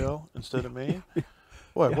in jail instead of me.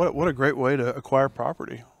 Boy, Yeah. what a great way to acquire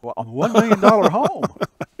property. Well, a $1 million home.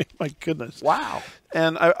 My goodness. Wow.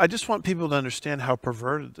 And I just want people to understand how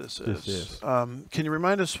perverted this is. This is. Can you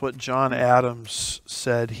remind us what John Adams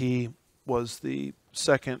said? He was the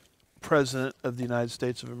second president of the United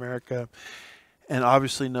States of America and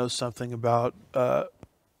obviously knows something about the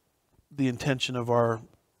intention of our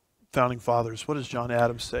founding fathers. What does John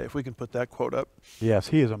Adams say? If we can put that quote up. Yes,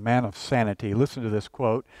 he is a man of sanity. Listen to this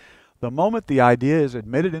quote. The moment the idea is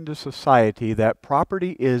admitted into society that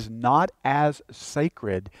property is not as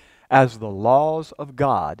sacred as the laws of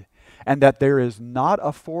God, and that there is not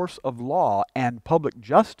a force of law and public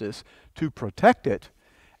justice to protect it,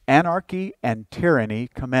 anarchy and tyranny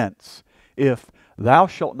commence. If thou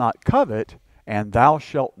shalt not covet and thou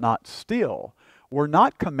shalt not steal were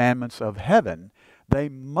not commandments of heaven, they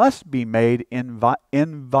must be made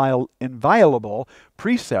inviolable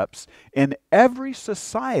precepts in every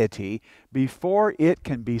society before it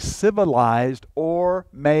can be civilized or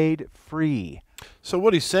made free. So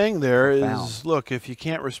what he's saying there Profound. is, look, if you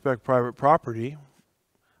can't respect private property,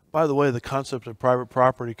 by the way, the concept of private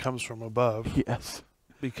property comes from above. Yes.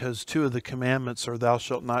 Because two of the commandments are thou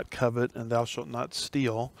shalt not covet and thou shalt not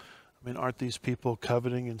steal. I mean, aren't these people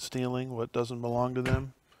coveting and stealing what doesn't belong to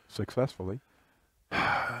them? Successfully.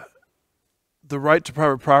 The right to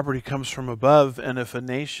private property comes from above, and if a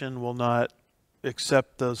nation will not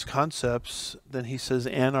accept those concepts, then he says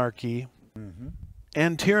anarchy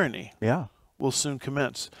and tyranny Yeah. will soon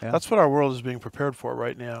commence. Yeah. That's what our world is being prepared for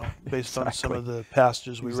right now, based on some of the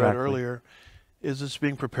passages we read earlier, is it's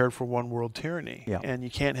being prepared for one world tyranny. Yeah. And you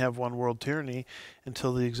can't have one world tyranny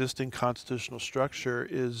until the existing constitutional structure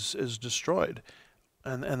is destroyed.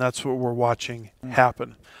 And that's what we're watching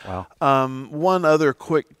happen. Wow. One other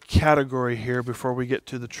quick category here before we get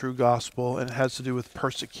to the true gospel, and it has to do with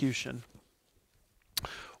persecution.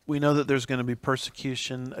 We know that there's going to be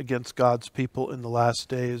persecution against God's people in the last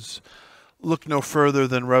days. Look no further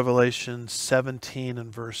than Revelation 17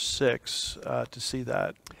 and verse 6 to see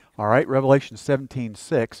that. All right, Revelation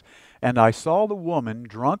 17:6. And I saw the woman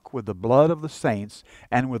drunk with the blood of the saints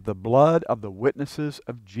and with the blood of the witnesses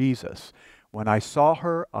of Jesus. When I saw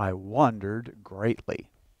her, I wondered greatly.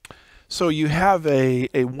 So you have a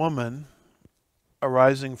woman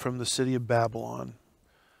arising from the city of Babylon,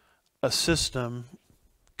 a system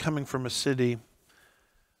coming from a city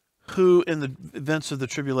who in the events of the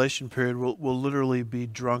tribulation period will literally be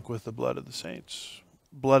drunk with the blood of the saints.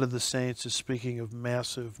 Blood of the saints is speaking of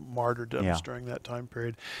massive martyrdoms during that time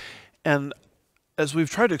period. And as we've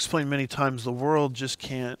tried to explain many times, the world just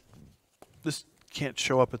can't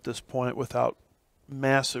show up at this point without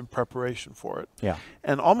massive preparation for it. Yeah.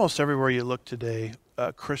 And almost everywhere you look today,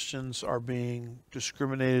 Christians are being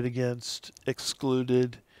discriminated against,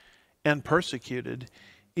 excluded, and persecuted,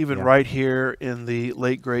 even right here in the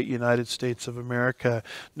late, great United States of America.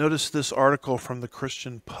 Notice this article from the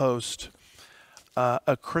Christian Post.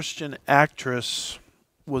 A Christian actress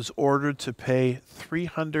was ordered to pay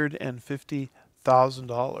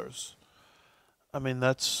 $350,000. I mean,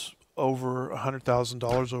 that's over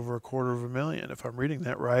 $100,000, over $250,000, if I'm reading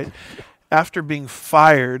that right, after being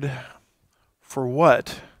fired for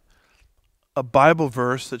what? A Bible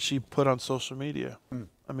verse that she put on social media.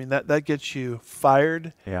 I mean, that gets you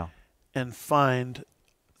fired and fined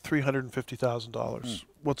 $350,000.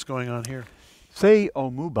 What's going on here? Sei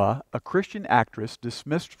Omuba, a Christian actress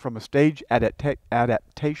dismissed from a stage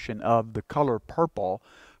adaptation of The Color Purple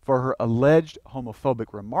for her alleged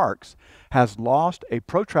homophobic remarks, has lost a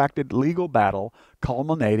protracted legal battle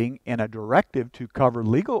culminating in a directive to cover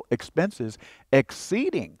legal expenses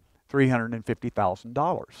exceeding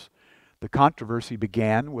 $350,000. The controversy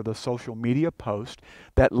began with a social media post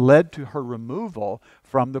that led to her removal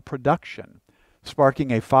from the production,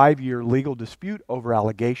 sparking a 5-year legal dispute over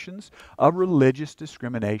allegations of religious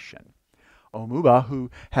discrimination. Omuba,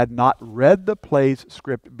 who had not read the play's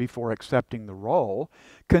script before accepting the role,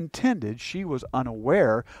 contended she was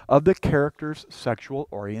unaware of the character's sexual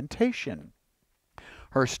orientation.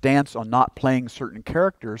 Her stance on not playing certain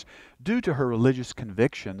characters due to her religious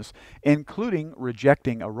convictions, including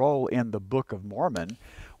rejecting a role in the Book of Mormon,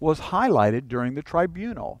 was highlighted during the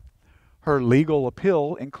tribunal. Her legal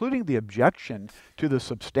appeal, including the objection to the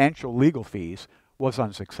substantial legal fees, was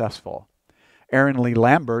unsuccessful. Aaron Lee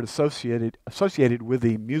Lambert, associated with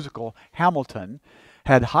the musical Hamilton,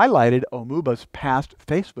 had highlighted Omuba's past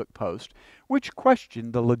Facebook post, which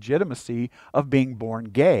questioned the legitimacy of being born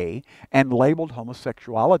gay and labeled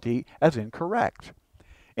homosexuality as incorrect.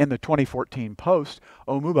 In the 2014 post,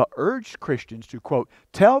 Omuba urged Christians to, quote,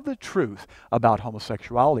 tell the truth about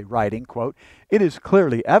homosexuality, writing, quote, it is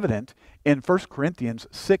clearly evident in 1 Corinthians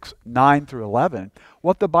 6, 9 through 11,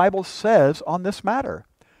 what the Bible says on this matter.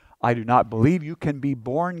 I do not believe you can be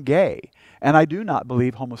born gay, and I do not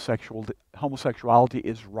believe homosexuality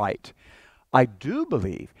is right. I do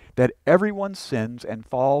believe that everyone sins and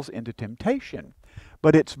falls into temptation,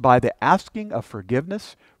 but it's by the asking of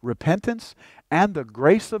forgiveness, repentance, and the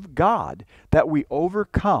grace of God that we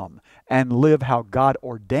overcome and live how God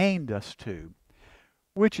ordained us to,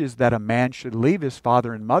 which is that a man should leave his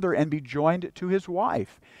father and mother and be joined to his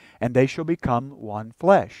wife, and they shall become one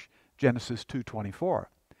flesh. Genesis 2:24.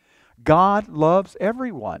 God loves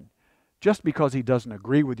everyone. Just because he doesn't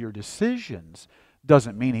agree with your decisions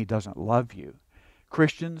doesn't mean he doesn't love you.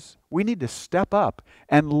 Christians, we need to step up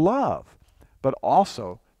and love, but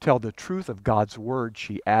also tell the truth of God's word,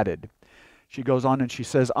 she added. She goes on and she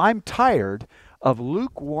says, I'm tired of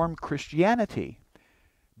lukewarm Christianity.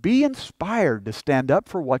 Be inspired to stand up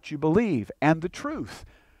for what you believe and the truth.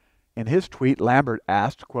 In his tweet, Lambert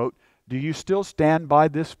asked, quote, do you still stand by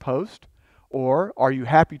this post? Or are you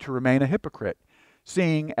happy to remain a hypocrite?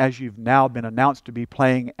 Seeing as you've now been announced to be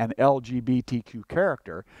playing an LGBTQ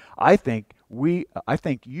character, I think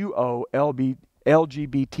you owe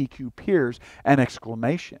LGBTQ peers an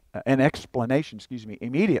explanation,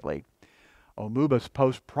 immediately. Omuba's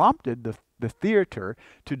post prompted the theater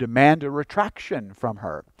to demand a retraction from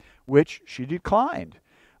her, which she declined,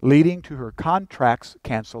 leading to her contract's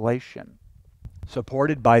cancellation.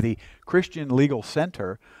 Supported by the Christian Legal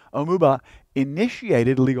Center, Omuba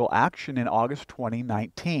initiated legal action in August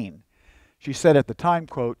 2019. She said at the time,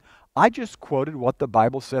 quote, I just quoted what the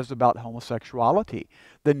Bible says about homosexuality,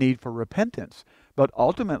 the need for repentance, but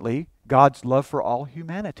ultimately God's love for all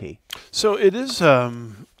humanity. So it is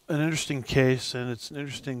an interesting case, and it's an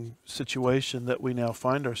interesting situation that we now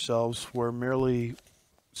find ourselves where merely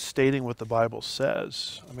stating what the Bible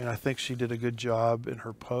says. I mean, I think she did a good job in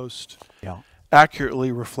her post,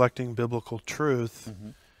 accurately reflecting biblical truth. Mm-hmm.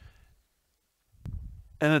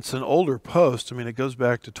 And it's an older post. I mean, it goes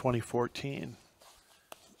back to 2014.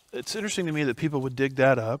 It's interesting to me that people would dig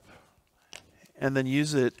that up and then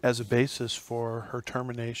use it as a basis for her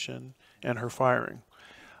termination and her firing.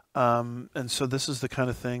 And so this is the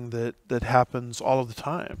kind of thing that happens all of the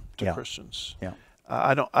time to Christians.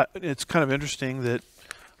 It's kind of interesting that,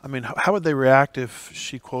 I mean, how would they react if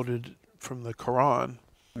she quoted from the Quran,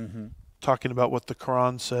 talking about what the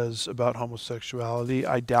Quran says about homosexuality?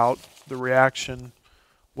 I doubt the reaction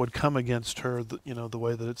would come against her, the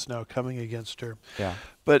way that it's now coming against her. Yeah.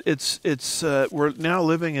 But it's we're now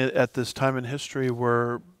living at this time in history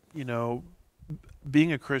where,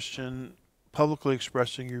 being a Christian, publicly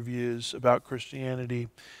expressing your views about Christianity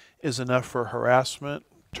is enough for harassment,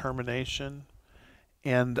 termination,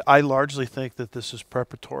 and I largely think that this is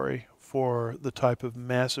preparatory for the type of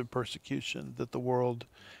massive persecution that the world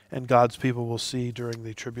and God's people will see during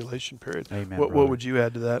the tribulation period. Amen, what would you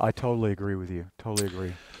add to that? I totally agree with you. Totally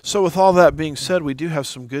agree. So with all that being said, we do have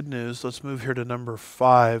some good news. Let's move here to number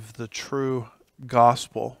 5, the true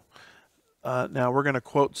gospel. Now we're going to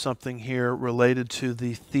quote something here related to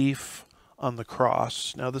the thief on the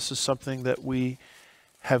cross. Now this is something that we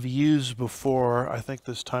have used before, I think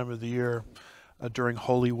this time of the year, during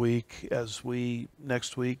Holy Week, as we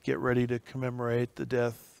next week get ready to commemorate the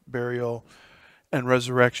death, burial, and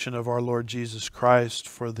resurrection of our Lord Jesus Christ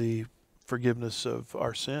for the forgiveness of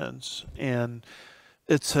our sins. And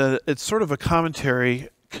it's sort of a commentary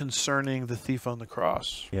concerning the thief on the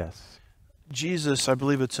cross. Yes. Jesus, I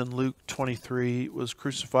believe it's in Luke 23, was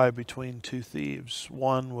crucified between two thieves.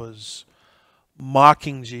 One was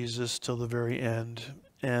mocking Jesus till the very end,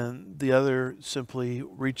 and the other simply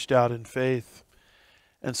reached out in faith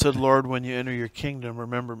and said, Lord, when you enter your kingdom,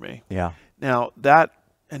 remember me. Yeah. Now that,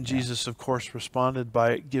 and Jesus, of course, responded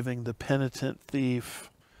by giving the penitent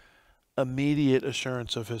thief immediate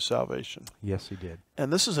assurance of his salvation. Yes, he did.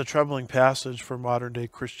 And this is a troubling passage for modern-day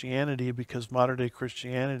Christianity, because modern-day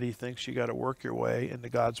Christianity thinks you got to work your way into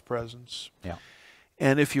God's presence. Yeah.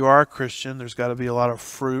 And if you are a Christian, there's got to be a lot of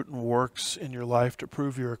fruit and works in your life to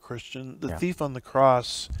prove you're a Christian. The thief on the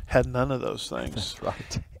cross had none of those things. That's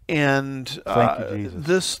right. And Thank you, Jesus.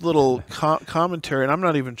 This little commentary, and I'm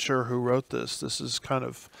not even sure who wrote this. This is kind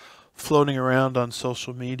of floating around on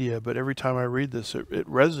social media, but every time I read this, it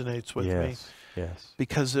resonates with me. Yes.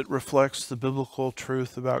 Because it reflects the biblical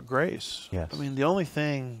truth about grace. Yes. I mean, the only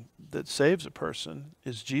thing that saves a person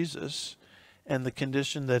is Jesus, and the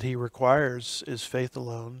condition that he requires is faith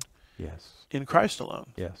alone. Yes. In Christ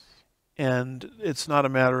alone. Yes. And it's not a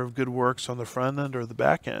matter of good works on the front end or the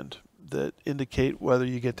back end. that indicate whether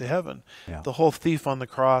you get to heaven. Yeah. The whole thief on the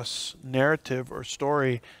cross narrative or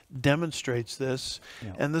story demonstrates this,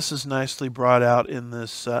 Yeah. and this is nicely brought out in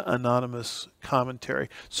this anonymous commentary.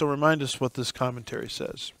 So remind us what this commentary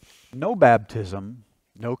says. No baptism,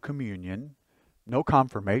 no communion, no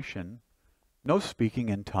confirmation, no speaking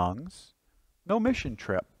in tongues, no mission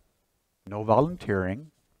trip, no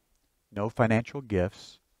volunteering, no financial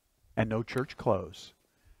gifts, and no church clothes.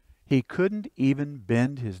 He couldn't even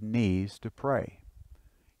bend his knees to pray.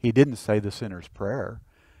 He didn't say the sinner's prayer,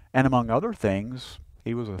 and among other things,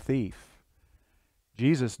 he was a thief.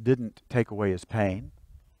 Jesus didn't take away his pain,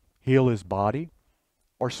 heal his body,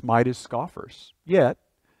 or smite his scoffers. Yet,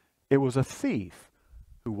 it was a thief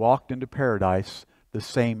who walked into paradise the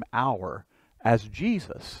same hour as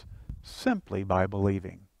Jesus, simply by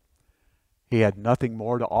believing. He had nothing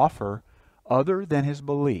more to offer other than his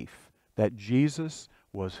belief that Jesus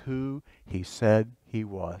was who he said he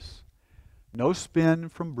was. No spin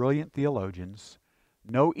from brilliant theologians,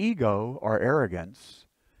 no ego or arrogance,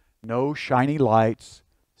 no shiny lights,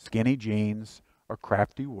 skinny jeans, or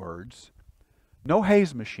crafty words, no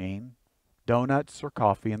haze machine, donuts or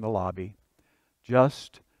coffee in the lobby,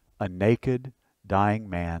 just a naked, dying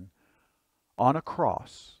man on a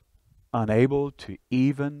cross, unable to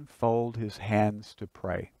even fold his hands to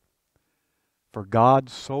pray. For God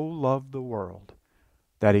so loved the world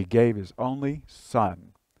that he gave his only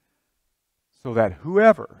Son, so that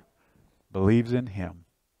whoever believes in him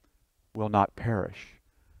will not perish,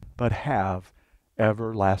 but have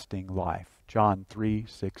everlasting life. John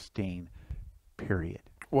 3:16, period.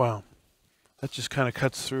 Wow. That just kind of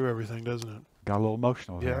cuts through everything, doesn't it? Got a little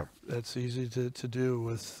emotional Yeah, there. that's easy to do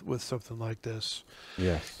with something like this.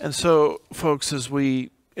 Yes. And so, folks, as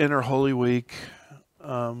we enter Holy Week,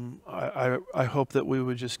 I hope that we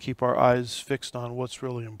would just keep our eyes fixed on what's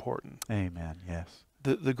really important. Amen. Yes.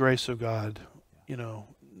 The grace of God,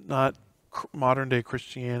 not modern day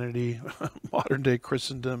Christianity, modern day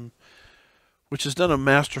Christendom, which has done a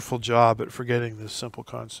masterful job at forgetting this simple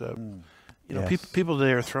concept. Yes. People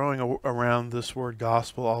today are throwing around this word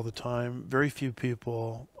gospel all the time. Very few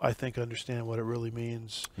people, I think, understand what it really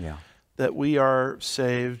means. Yeah. That we are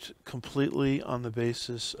saved completely on the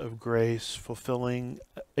basis of grace, fulfilling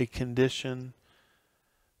a condition,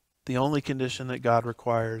 the only condition that God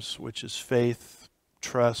requires, which is faith,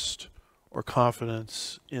 trust, or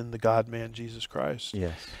confidence in the God-man Jesus Christ.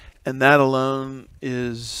 Yes. And that alone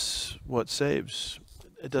is what saves.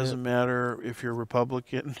 It doesn't matter if you're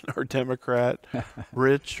Republican or Democrat,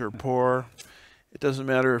 rich or poor. It doesn't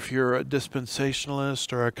matter if you're a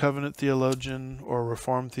dispensationalist or a covenant theologian or a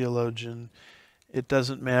Reformed theologian. It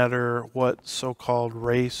doesn't matter what so-called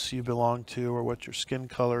race you belong to or what your skin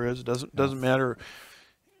color is. It doesn't matter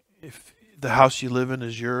if the house you live in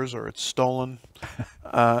is yours or it's stolen.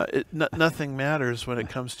 Nothing matters when it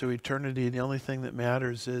comes to eternity. The only thing that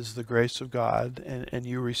matters is the grace of God and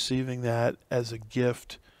you receiving that as a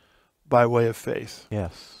gift by way of faith.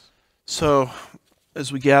 Yes. So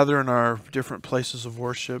as we gather in our different places of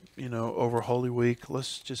worship, over Holy Week,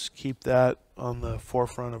 let's just keep that on the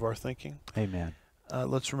forefront of our thinking. Amen.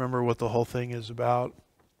 Let's remember what the whole thing is about.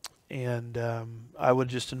 And I would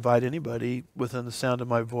just invite anybody within the sound of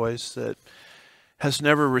my voice that has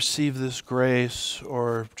never received this grace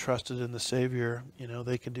or trusted in the Savior,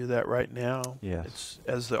 they can do that right now. Yes. It's,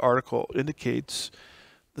 as the article indicates,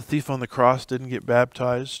 the thief on the cross didn't get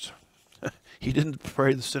baptized. He didn't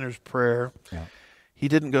pray the sinner's prayer. Yeah. He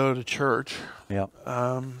didn't go to church. Yeah.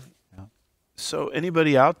 So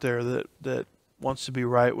anybody out there that wants to be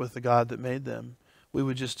right with the God that made them, we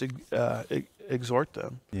would just exhort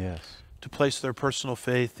them Yes. to place their personal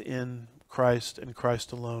faith in Christ and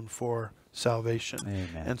Christ alone for salvation.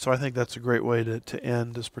 Amen. And so I think that's a great way to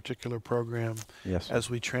end this particular program. Yes. As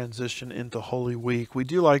we transition into Holy Week. We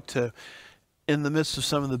do like to, in the midst of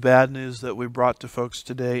some of the bad news that we brought to folks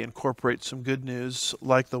today, incorporate some good news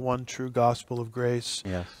like the one true gospel of grace.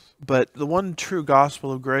 Yes. But the one true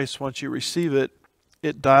gospel of grace, once you receive it,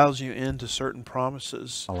 it dials you into certain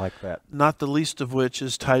promises. I like that. Not the least of which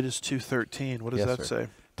is Titus 2:13. What does Yes, that sir.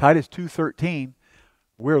 say? Titus 2:13,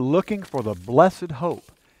 we're looking for the blessed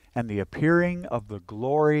hope and the appearing of the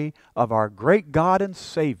glory of our great God and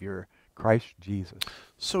Savior, Christ Jesus.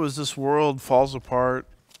 So as this world falls apart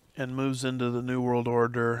and moves into the New World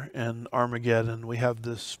Order and Armageddon, we have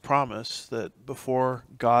this promise that before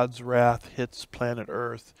God's wrath hits planet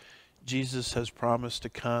Earth, Jesus has promised to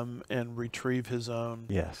come and retrieve his own.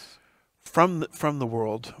 Yes. From the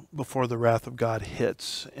world before the wrath of God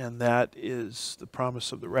hits. And that is the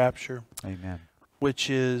promise of the rapture. Amen. Which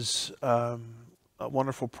is a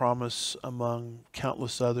wonderful promise among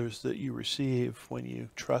countless others that you receive when you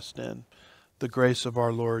trust in the grace of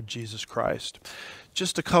our Lord Jesus Christ.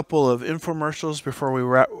 Just a couple of infomercials before we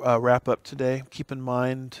wrap up today. Keep in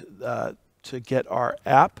mind to get our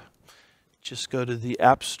app, just go to the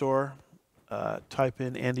App Store, type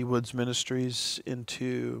in Andy Woods Ministries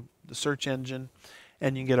into the search engine,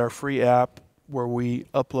 and you can get our free app where we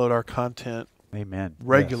upload our content Amen.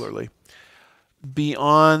 regularly. Yes.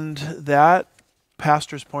 Beyond that,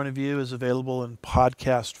 Pastor's Point of View is available in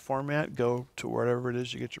podcast format. Go to wherever it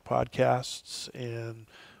is you get your podcasts and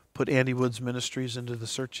put Andy Woods Ministries into the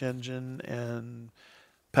search engine, and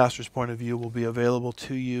Pastor's Point of View will be available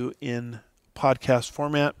to you in podcast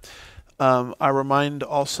format. I remind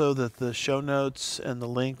also that the show notes and the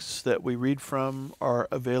links that we read from are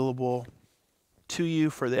available to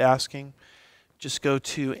you for the asking. Just go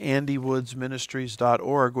to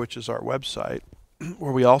andywoodsministries.org, which is our website,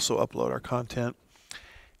 where we also upload our content.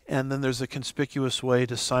 And then there's a conspicuous way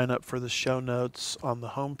to sign up for the show notes on the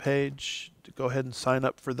homepage. To go ahead and sign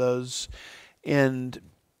up for those. And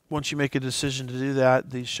once you make a decision to do that,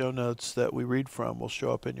 these show notes that we read from will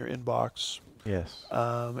show up in your inbox. Yes.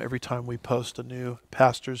 Every time we post a new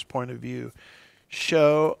Pastor's Point of View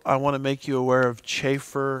show. I want to make you aware of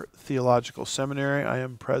Chafer Theological Seminary. I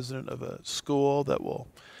am president of a school that will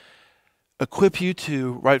equip you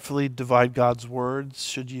to rightfully divide God's words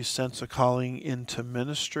should you sense a calling into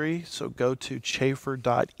ministry. So go to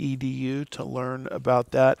chafer.edu to learn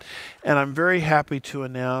about that. And I'm very happy to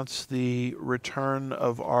announce the return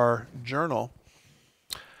of our journal,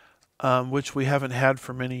 which we haven't had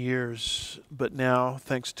for many years. But now,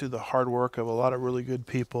 thanks to the hard work of a lot of really good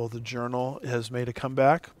people, the journal has made a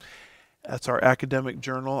comeback. That's our academic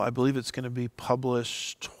journal. I believe it's going to be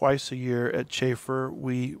published twice a year at Chafer.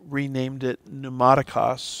 We renamed it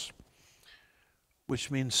Pneumatikos,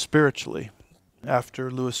 which means spiritually,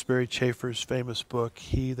 after Louis Sperry Chafer's famous book,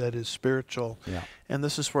 He That Is Spiritual. Yeah. And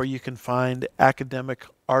this is where you can find academic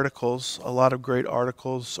articles. A lot of great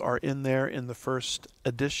articles are in there in the first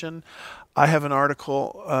edition. I have an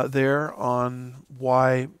article there on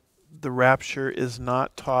why the rapture is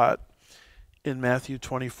not taught in Matthew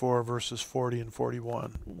 24, verses 40 and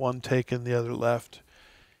 41. One taken, the other left.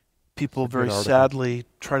 People very sadly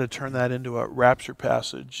try to turn that into a rapture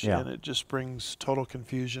passage, and it just brings total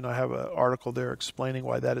confusion. I have an article there explaining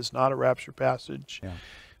why that is not a rapture passage. Yeah.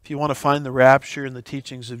 If you want to find the rapture in the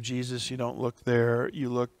teachings of Jesus, you don't look there. You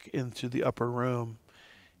look into the upper room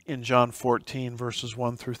in John 14, verses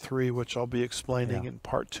 1 through 3, which I'll be explaining in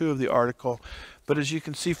part 2 of the article. But as you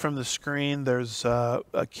can see from the screen, there's a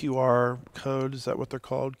QR code. Is that what they're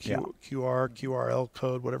called? QRL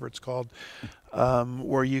code, whatever it's called,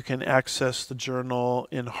 where you can access the journal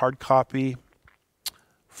in hard copy,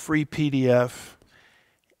 free PDF,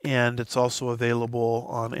 and it's also available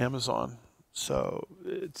on Amazon. So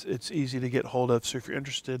it's easy to get hold of. So if you're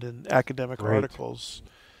interested in academic articles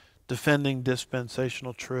defending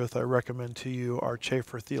dispensational truth, I recommend to you our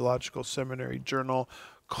Chafer Theological Seminary journal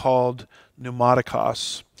called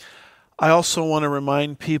Pneumatikos. I also want to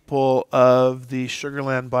remind people of the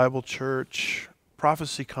Sugarland Bible Church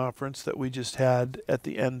Prophecy Conference that we just had at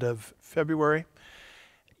the end of February.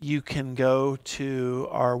 You can go to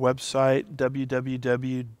our website,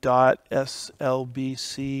 www.slbc.org,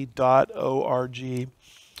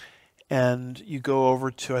 and you go over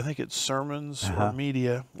to, I think it's sermons or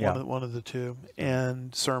media, one of the two,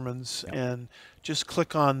 and sermons, and just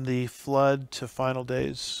click on the Flood to Final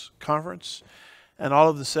Days conference, and all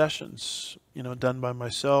of the sessions, done by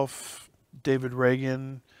myself, David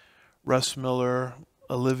Reagan, Russ Miller,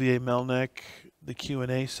 Olivier Melnick, the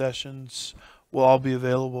Q&A sessions will all be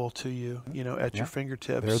available to you, at your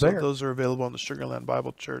fingertips. So those are available on the Sugarland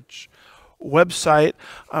Bible Church website.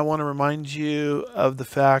 I want to remind you of the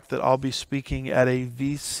fact that I'll be speaking at a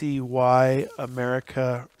VCY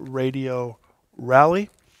America radio rally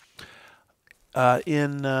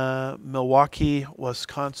in Milwaukee,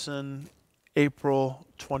 Wisconsin, April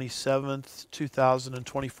 27th,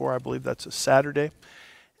 2024. I believe that's a Saturday.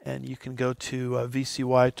 And you can go to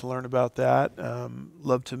VCY to learn about that.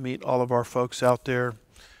 Love to meet all of our folks out there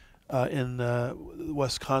in the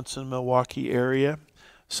Wisconsin, Milwaukee area.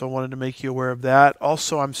 So I wanted to make you aware of that.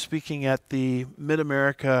 Also, I'm speaking at the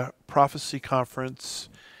Mid-America Prophecy Conference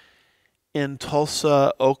in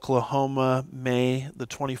Tulsa, Oklahoma, May the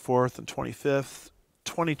 24th and 25th,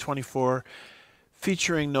 2024,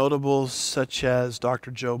 featuring notables such as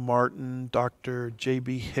Dr. Joe Martin, Dr.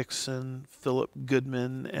 J.B. Hickson, Philip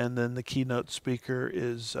Goodman, and then the keynote speaker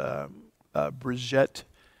is Brigitte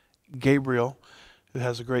Gabriel, who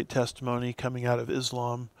has a great testimony coming out of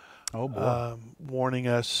Islam, Oh, boy. warning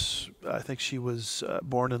us. I think she was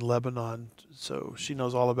born in Lebanon, so she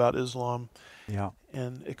knows all about Islam, Yeah.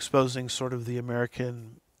 and exposing sort of the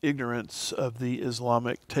American ignorance of the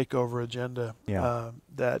Islamic takeover agenda Yeah.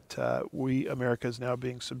 that America is now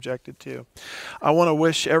being subjected to. I want to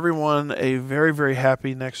wish everyone a very, very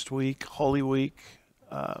happy next week, Holy Week,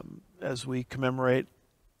 as we commemorate,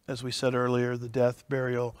 as we said earlier, the death,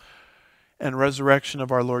 burial, and resurrection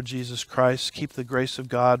of our Lord Jesus Christ. Keep the grace of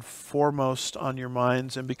God foremost on your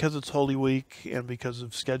minds. And because it's Holy Week and because of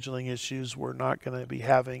scheduling issues, we're not going to be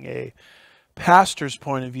having a pastor's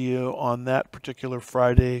point of view on that particular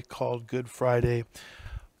Friday called Good Friday,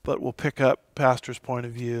 but we'll pick up pastor's point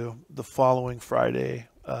of view the following Friday,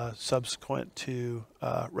 subsequent to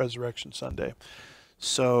Resurrection Sunday.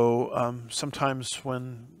 So sometimes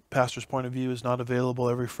when pastor's point of view is not available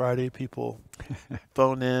every Friday, people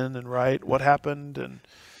phone in and write, what happened? And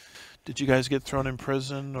did you guys get thrown in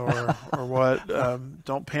prison or what?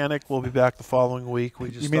 Don't panic. We'll be back the following week. We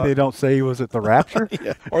just You mean they don't say, was it the rapture?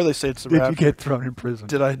 yeah. Or they say it's the Did rapture. you get thrown in prison?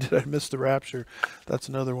 Did I miss the rapture? That's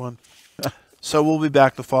another one. So we'll be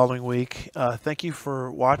back the following week. Thank you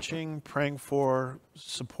for watching, praying for,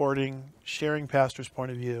 supporting, sharing pastor's point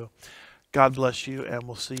of view. God bless you, and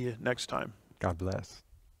we'll see you next time. God bless.